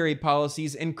monetary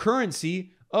policies and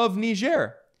currency of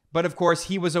Niger. But of course,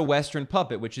 he was a Western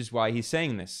puppet, which is why he's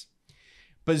saying this.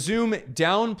 Bazoum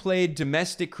downplayed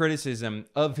domestic criticism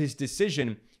of his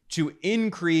decision to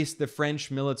increase the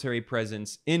French military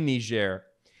presence in Niger.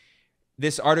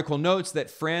 This article notes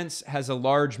that France has a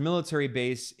large military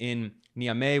base in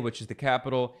Niamey, which is the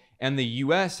capital, and the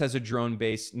US has a drone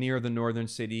base near the northern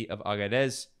city of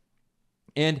Agadez.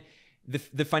 And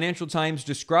the Financial Times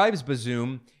describes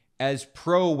Bazoum as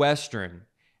pro-Western,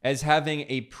 as having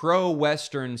a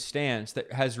pro-Western stance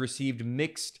that has received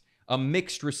a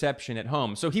mixed reception at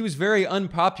home. So he was very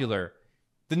unpopular.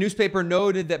 The newspaper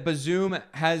noted that Bazoum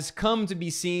has come to be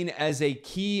seen as a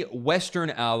key Western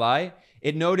ally.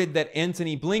 It noted that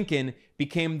Antony Blinken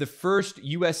became the first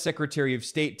US Secretary of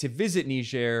State to visit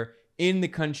Niger in the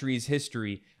country's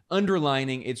history,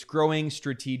 underlining its growing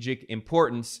strategic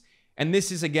importance. And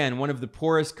this is, again, one of the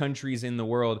poorest countries in the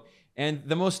world. And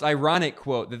the most ironic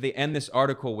quote that they end this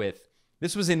article with,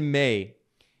 this was in May.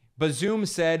 Bazoum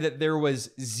said that there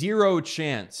was zero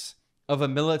chance of a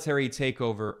military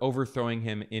takeover overthrowing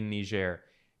him in Niger.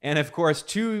 And of course,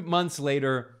 2 months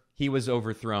later, he was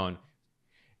overthrown.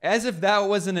 As if that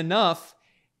wasn't enough,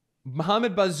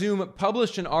 Mohamed Bazoum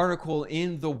published an article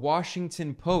in the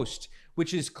Washington Post,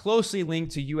 which is closely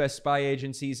linked to US spy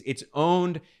agencies. It's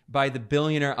owned by the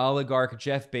billionaire oligarch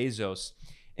Jeff Bezos.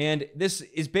 And this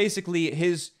is basically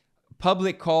his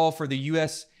public call for the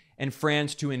US and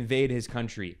France to invade his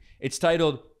country. It's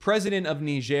titled, "President of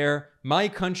Niger, My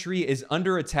Country is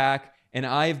Under Attack and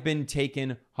I've Been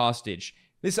Taken Hostage."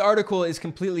 This article is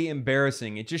completely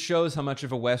embarrassing. It just shows how much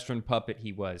of a Western puppet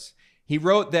he was. He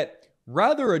wrote that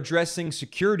rather addressing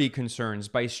security concerns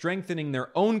by strengthening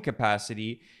their own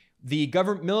capacity, the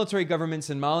military governments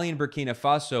in Mali and Burkina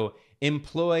Faso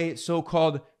employ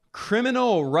so-called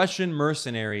criminal Russian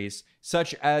mercenaries,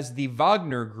 such as the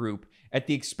Wagner Group, at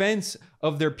the expense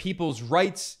of their people's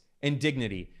rights and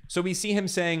dignity. So we see him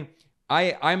saying,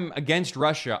 I'm against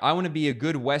Russia. I want to be a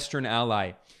good Western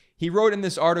ally. He wrote in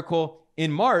this article,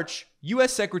 in March,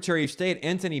 U.S. Secretary of State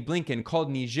Antony Blinken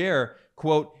called Niger,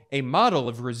 quote, "a model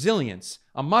of resilience,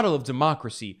 a model of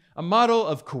democracy, a model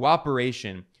of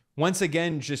cooperation," once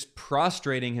again just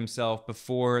prostrating himself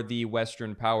before the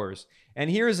Western powers. And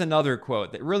here's another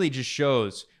quote that really just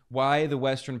shows why the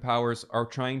Western powers are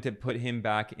trying to put him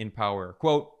back in power.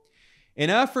 Quote, "In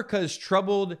Africa's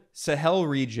troubled Sahel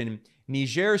region,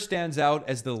 Niger stands out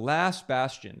as the last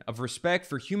bastion of respect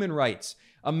for human rights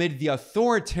amid the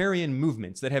authoritarian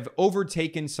movements that have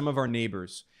overtaken some of our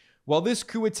neighbors. While this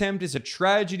coup attempt is a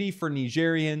tragedy for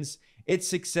Nigerians, its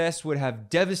success would have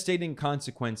devastating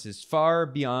consequences far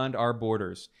beyond our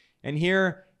borders. And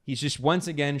here, he's just once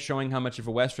again showing how much of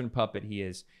a Western puppet he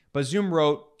is. Bazoum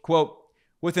wrote, quote,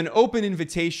 "With an open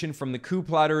invitation from the coup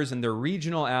plotters and their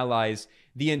regional allies,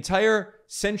 the entire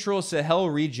Central Sahel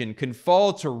region can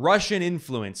fall to Russian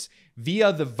influence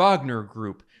via the Wagner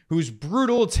Group, whose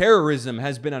brutal terrorism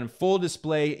has been on full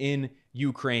display in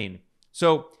Ukraine."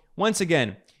 So, once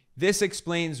again, this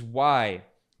explains why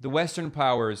the Western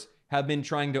powers have been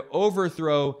trying to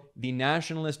overthrow the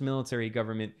nationalist military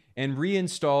government and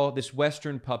reinstall this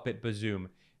Western puppet Bazoum.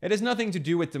 It has nothing to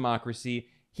do with democracy.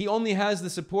 He only has the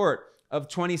support of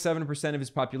 27% of his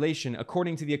population,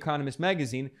 according to The Economist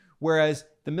magazine, whereas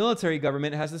the military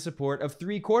government has the support of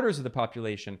 3/4 of the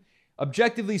population.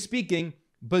 Objectively speaking,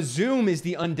 Bazoum is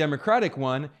the undemocratic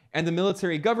one, and the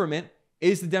military government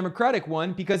is the democratic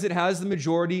one because it has the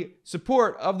majority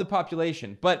support of the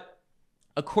population. But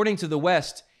according to the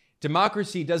West,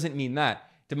 democracy doesn't mean that.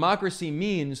 Democracy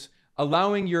means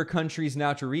allowing your country's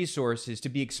natural resources to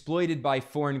be exploited by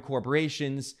foreign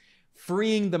corporations,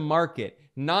 freeing the market,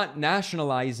 not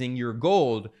nationalizing your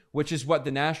gold, which is what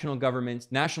the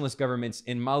nationalist governments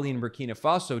in Mali and Burkina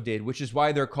Faso did, which is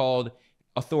why they're called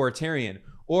authoritarian.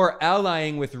 Or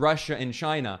allying with Russia and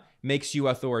China makes you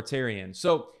authoritarian.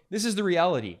 So this is the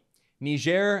reality.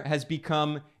 Niger has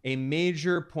become a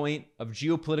major point of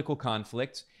geopolitical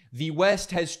conflict. The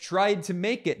West has tried to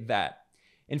make it that.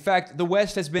 In fact, the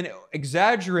West has been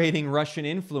exaggerating Russian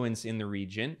influence in the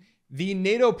region. The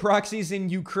NATO proxies in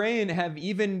Ukraine have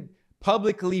even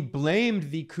publicly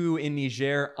blamed the coup in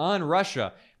Niger on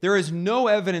Russia. There is no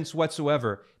evidence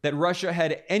whatsoever that Russia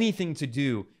had anything to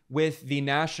do with the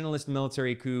nationalist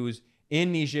military coups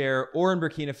in Niger or in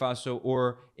Burkina Faso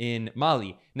or in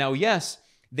Mali. Now, yes,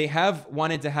 they have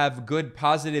wanted to have good,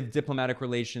 positive diplomatic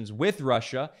relations with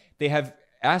Russia. They have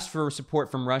asked for support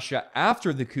from Russia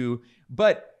after the coup,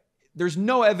 but there's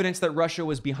no evidence that Russia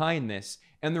was behind this.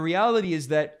 And the reality is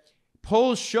that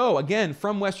polls show, again,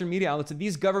 from Western media outlets, that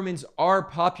these governments are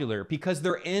popular because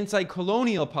their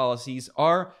anti-colonial policies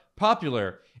are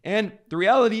popular. And the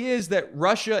reality is that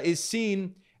Russia is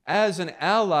seen as an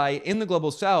ally in the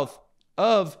global South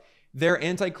of their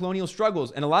anti-colonial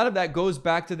struggles. And a lot of that goes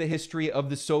back to the history of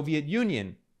the Soviet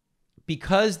Union.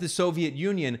 Because the Soviet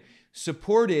Union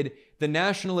supported the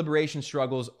national liberation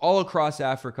struggles all across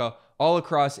Africa, all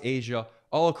across Asia,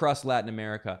 all across Latin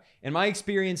America. In my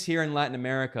experience here in Latin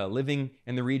America, living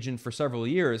in the region for several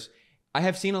years, I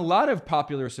have seen a lot of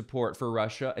popular support for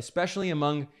Russia, especially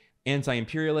among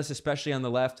anti-imperialists, especially on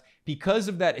the left, because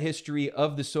of that history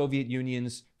of the Soviet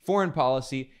Union's foreign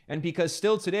policy, and because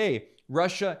still today,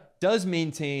 Russia does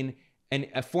maintain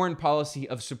a foreign policy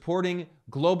of supporting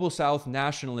global South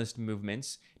nationalist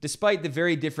movements, despite the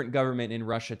very different government in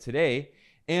Russia today.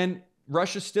 And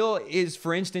Russia still is,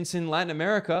 for instance, in Latin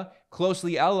America,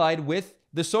 closely allied with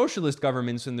the socialist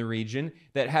governments in the region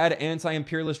that had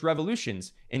anti-imperialist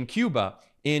revolutions in Cuba,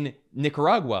 in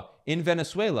Nicaragua, in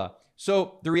Venezuela.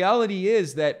 So the reality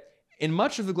is that in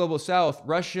much of the global South,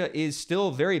 Russia is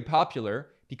still very popular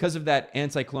because of that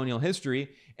anti-colonial history.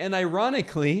 And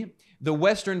ironically, the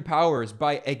Western powers,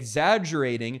 by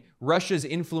exaggerating Russia's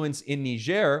influence in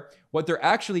Niger, what they're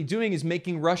actually doing is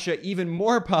making Russia even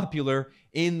more popular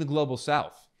in the global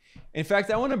South. In fact,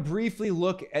 I want to briefly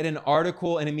look at an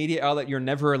article in a media outlet you're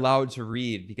never allowed to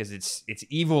read because it's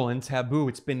evil and taboo.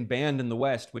 It's been banned in the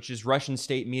West, which is Russian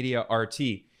state media RT.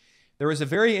 There was a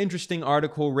very interesting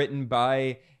article written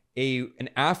by an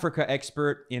Africa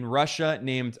expert in Russia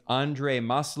named Andrei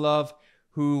Maslov,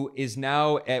 who is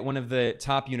now at one of the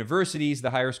top universities,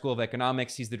 the Higher School of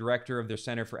Economics. He's the director of their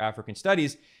Center for African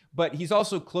Studies, but he's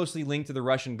also closely linked to the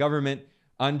Russian government.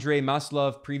 Andrei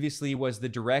Maslov previously was the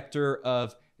director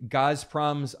of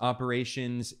Gazprom's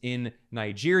operations in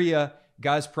Nigeria.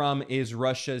 Gazprom is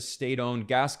Russia's state-owned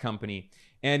gas company.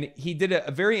 And he did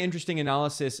a very interesting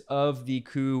analysis of the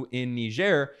coup in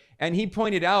Niger. And he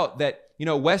pointed out that,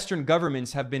 Western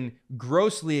governments have been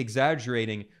grossly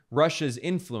exaggerating Russia's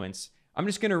influence. I'm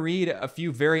just going to read a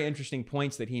few very interesting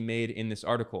points that he made in this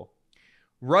article.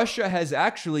 Russia has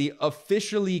actually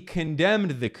officially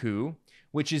condemned the coup,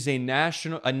 which is a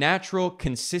natural,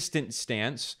 consistent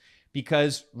stance,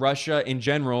 because Russia in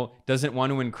general doesn't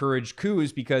want to encourage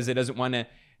coups because it doesn't want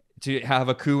to have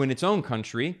a coup in its own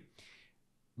country.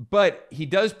 But he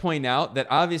does point out that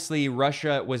obviously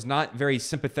Russia was not very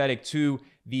sympathetic to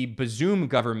the Bazoum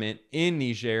government in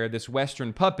Niger, this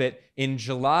Western puppet. In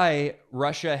July,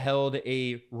 Russia held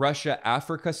a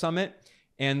Russia-Africa summit,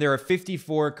 and there are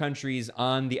 54 countries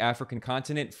on the African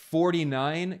continent.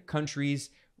 49 countries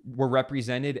were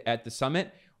represented at the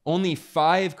summit. Only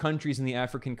 5 countries in the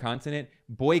African continent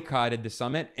boycotted the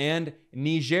summit, and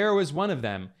Niger was one of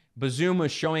them. Bazoum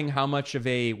was showing how much of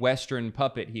a Western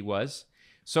puppet he was.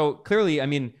 So clearly, I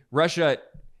mean, Russia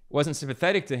wasn't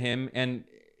sympathetic to him and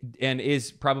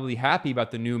is probably happy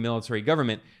about the new military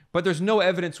government. But there's no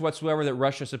evidence whatsoever that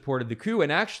Russia supported the coup.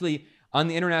 And actually, on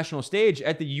the international stage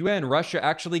at the UN, Russia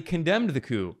actually condemned the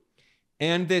coup.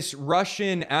 And this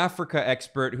Russian Africa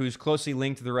expert who's closely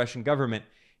linked to the Russian government,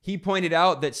 he pointed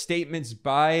out that statements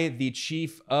by the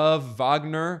chief of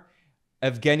Wagner,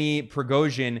 Evgeny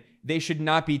Prigozhin, they should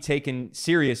not be taken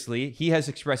seriously. He has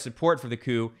expressed support for the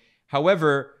coup.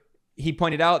 However, he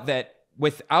pointed out that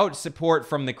without support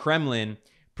from the Kremlin,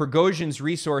 Prigozhin's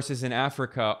resources in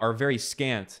Africa are very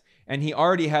scant, and he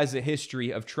already has a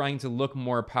history of trying to look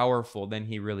more powerful than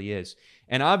he really is.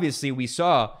 And obviously, we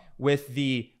saw with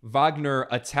the Wagner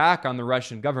attack on the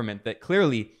Russian government that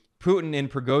clearly Putin and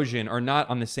Prigozhin are not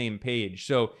on the same page.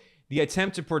 So the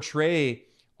attempt to portray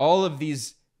all of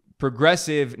these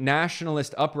progressive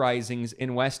nationalist uprisings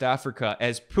in West Africa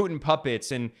as Putin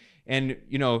puppets and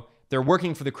you know, they're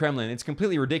working for the Kremlin, it's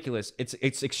completely ridiculous.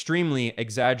 It's extremely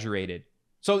exaggerated.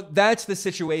 So that's the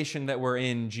situation that we're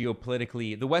in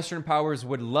geopolitically. The Western powers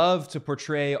would love to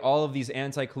portray all of these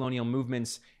anti-colonial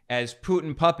movements as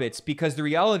Putin puppets because the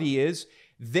reality is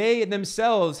they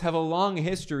themselves have a long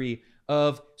history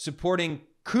of supporting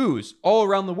coups all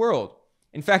around the world.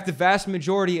 In fact, the vast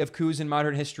majority of coups in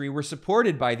modern history were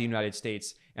supported by the United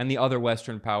States and the other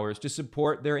Western powers to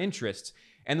support their interests.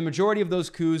 And the majority of those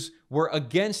coups were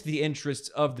against the interests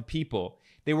of the people.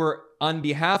 They were on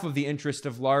behalf of the interest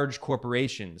of large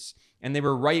corporations, and they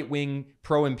were right-wing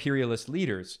pro-imperialist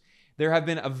leaders. There have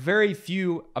been a very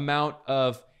few amount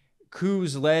of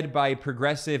coups led by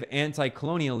progressive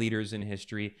anti-colonial leaders in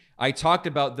history. I talked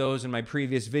about those in my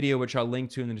previous video, which I'll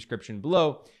link to in the description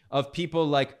below, of people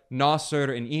like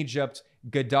Nasser in Egypt,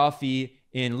 Gaddafi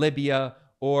in Libya,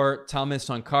 or Thomas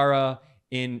Sankara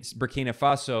in Burkina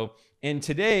Faso. And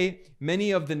today,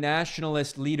 many of the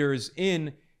nationalist leaders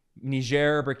in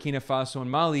Niger, Burkina Faso, and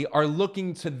Mali are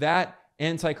looking to that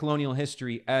anti-colonial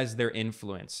history as their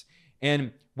influence.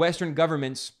 And Western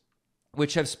governments,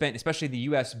 which have spent, especially the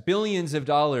US, billions of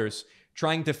dollars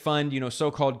trying to fund,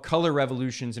 so-called color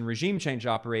revolutions and regime change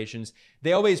operations,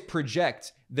 they always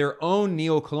project their own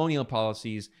neocolonial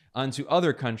policies onto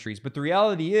other countries. But the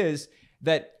reality is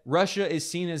that Russia is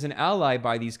seen as an ally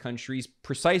by these countries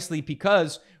precisely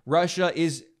because Russia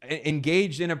is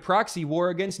engaged in a proxy war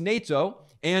against NATO,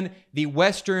 and the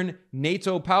Western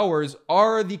NATO powers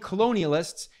are the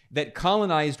colonialists that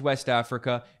colonized West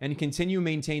Africa and continue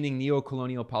maintaining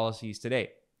neocolonial policies today.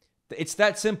 It's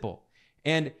that simple.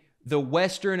 And the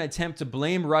Western attempt to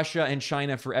blame Russia and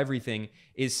China for everything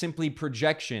is simply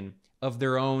projection of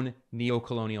their own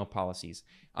neocolonial policies.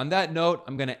 On that note,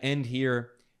 I'm going to end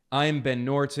here. I'm Ben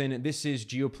Norton. This is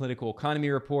Geopolitical Economy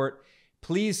Report.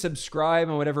 Please subscribe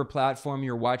on whatever platform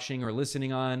you're watching or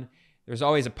listening on. There's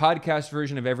always a podcast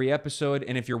version of every episode.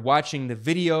 And if you're watching the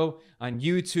video on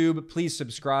YouTube, please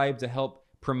subscribe to help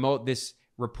promote this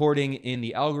reporting in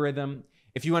the algorithm.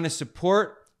 If you want to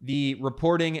support the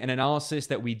reporting and analysis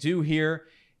that we do here,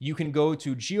 you can go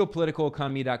to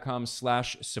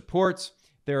geopoliticaleconomy.com/support.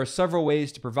 There are several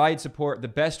ways to provide support. The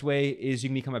best way is you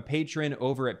can become a patron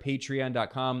over at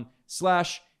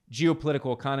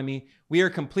patreon.com/geopoliticaleconomy. We are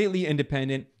completely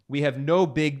independent. We have no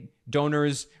big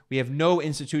donors. We have no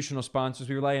institutional sponsors.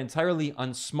 We rely entirely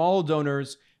on small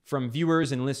donors from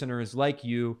viewers and listeners like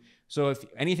you. So if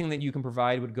anything that you can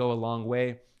provide would go a long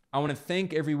way. I want to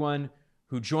thank everyone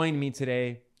who joined me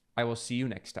today. I will see you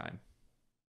next time.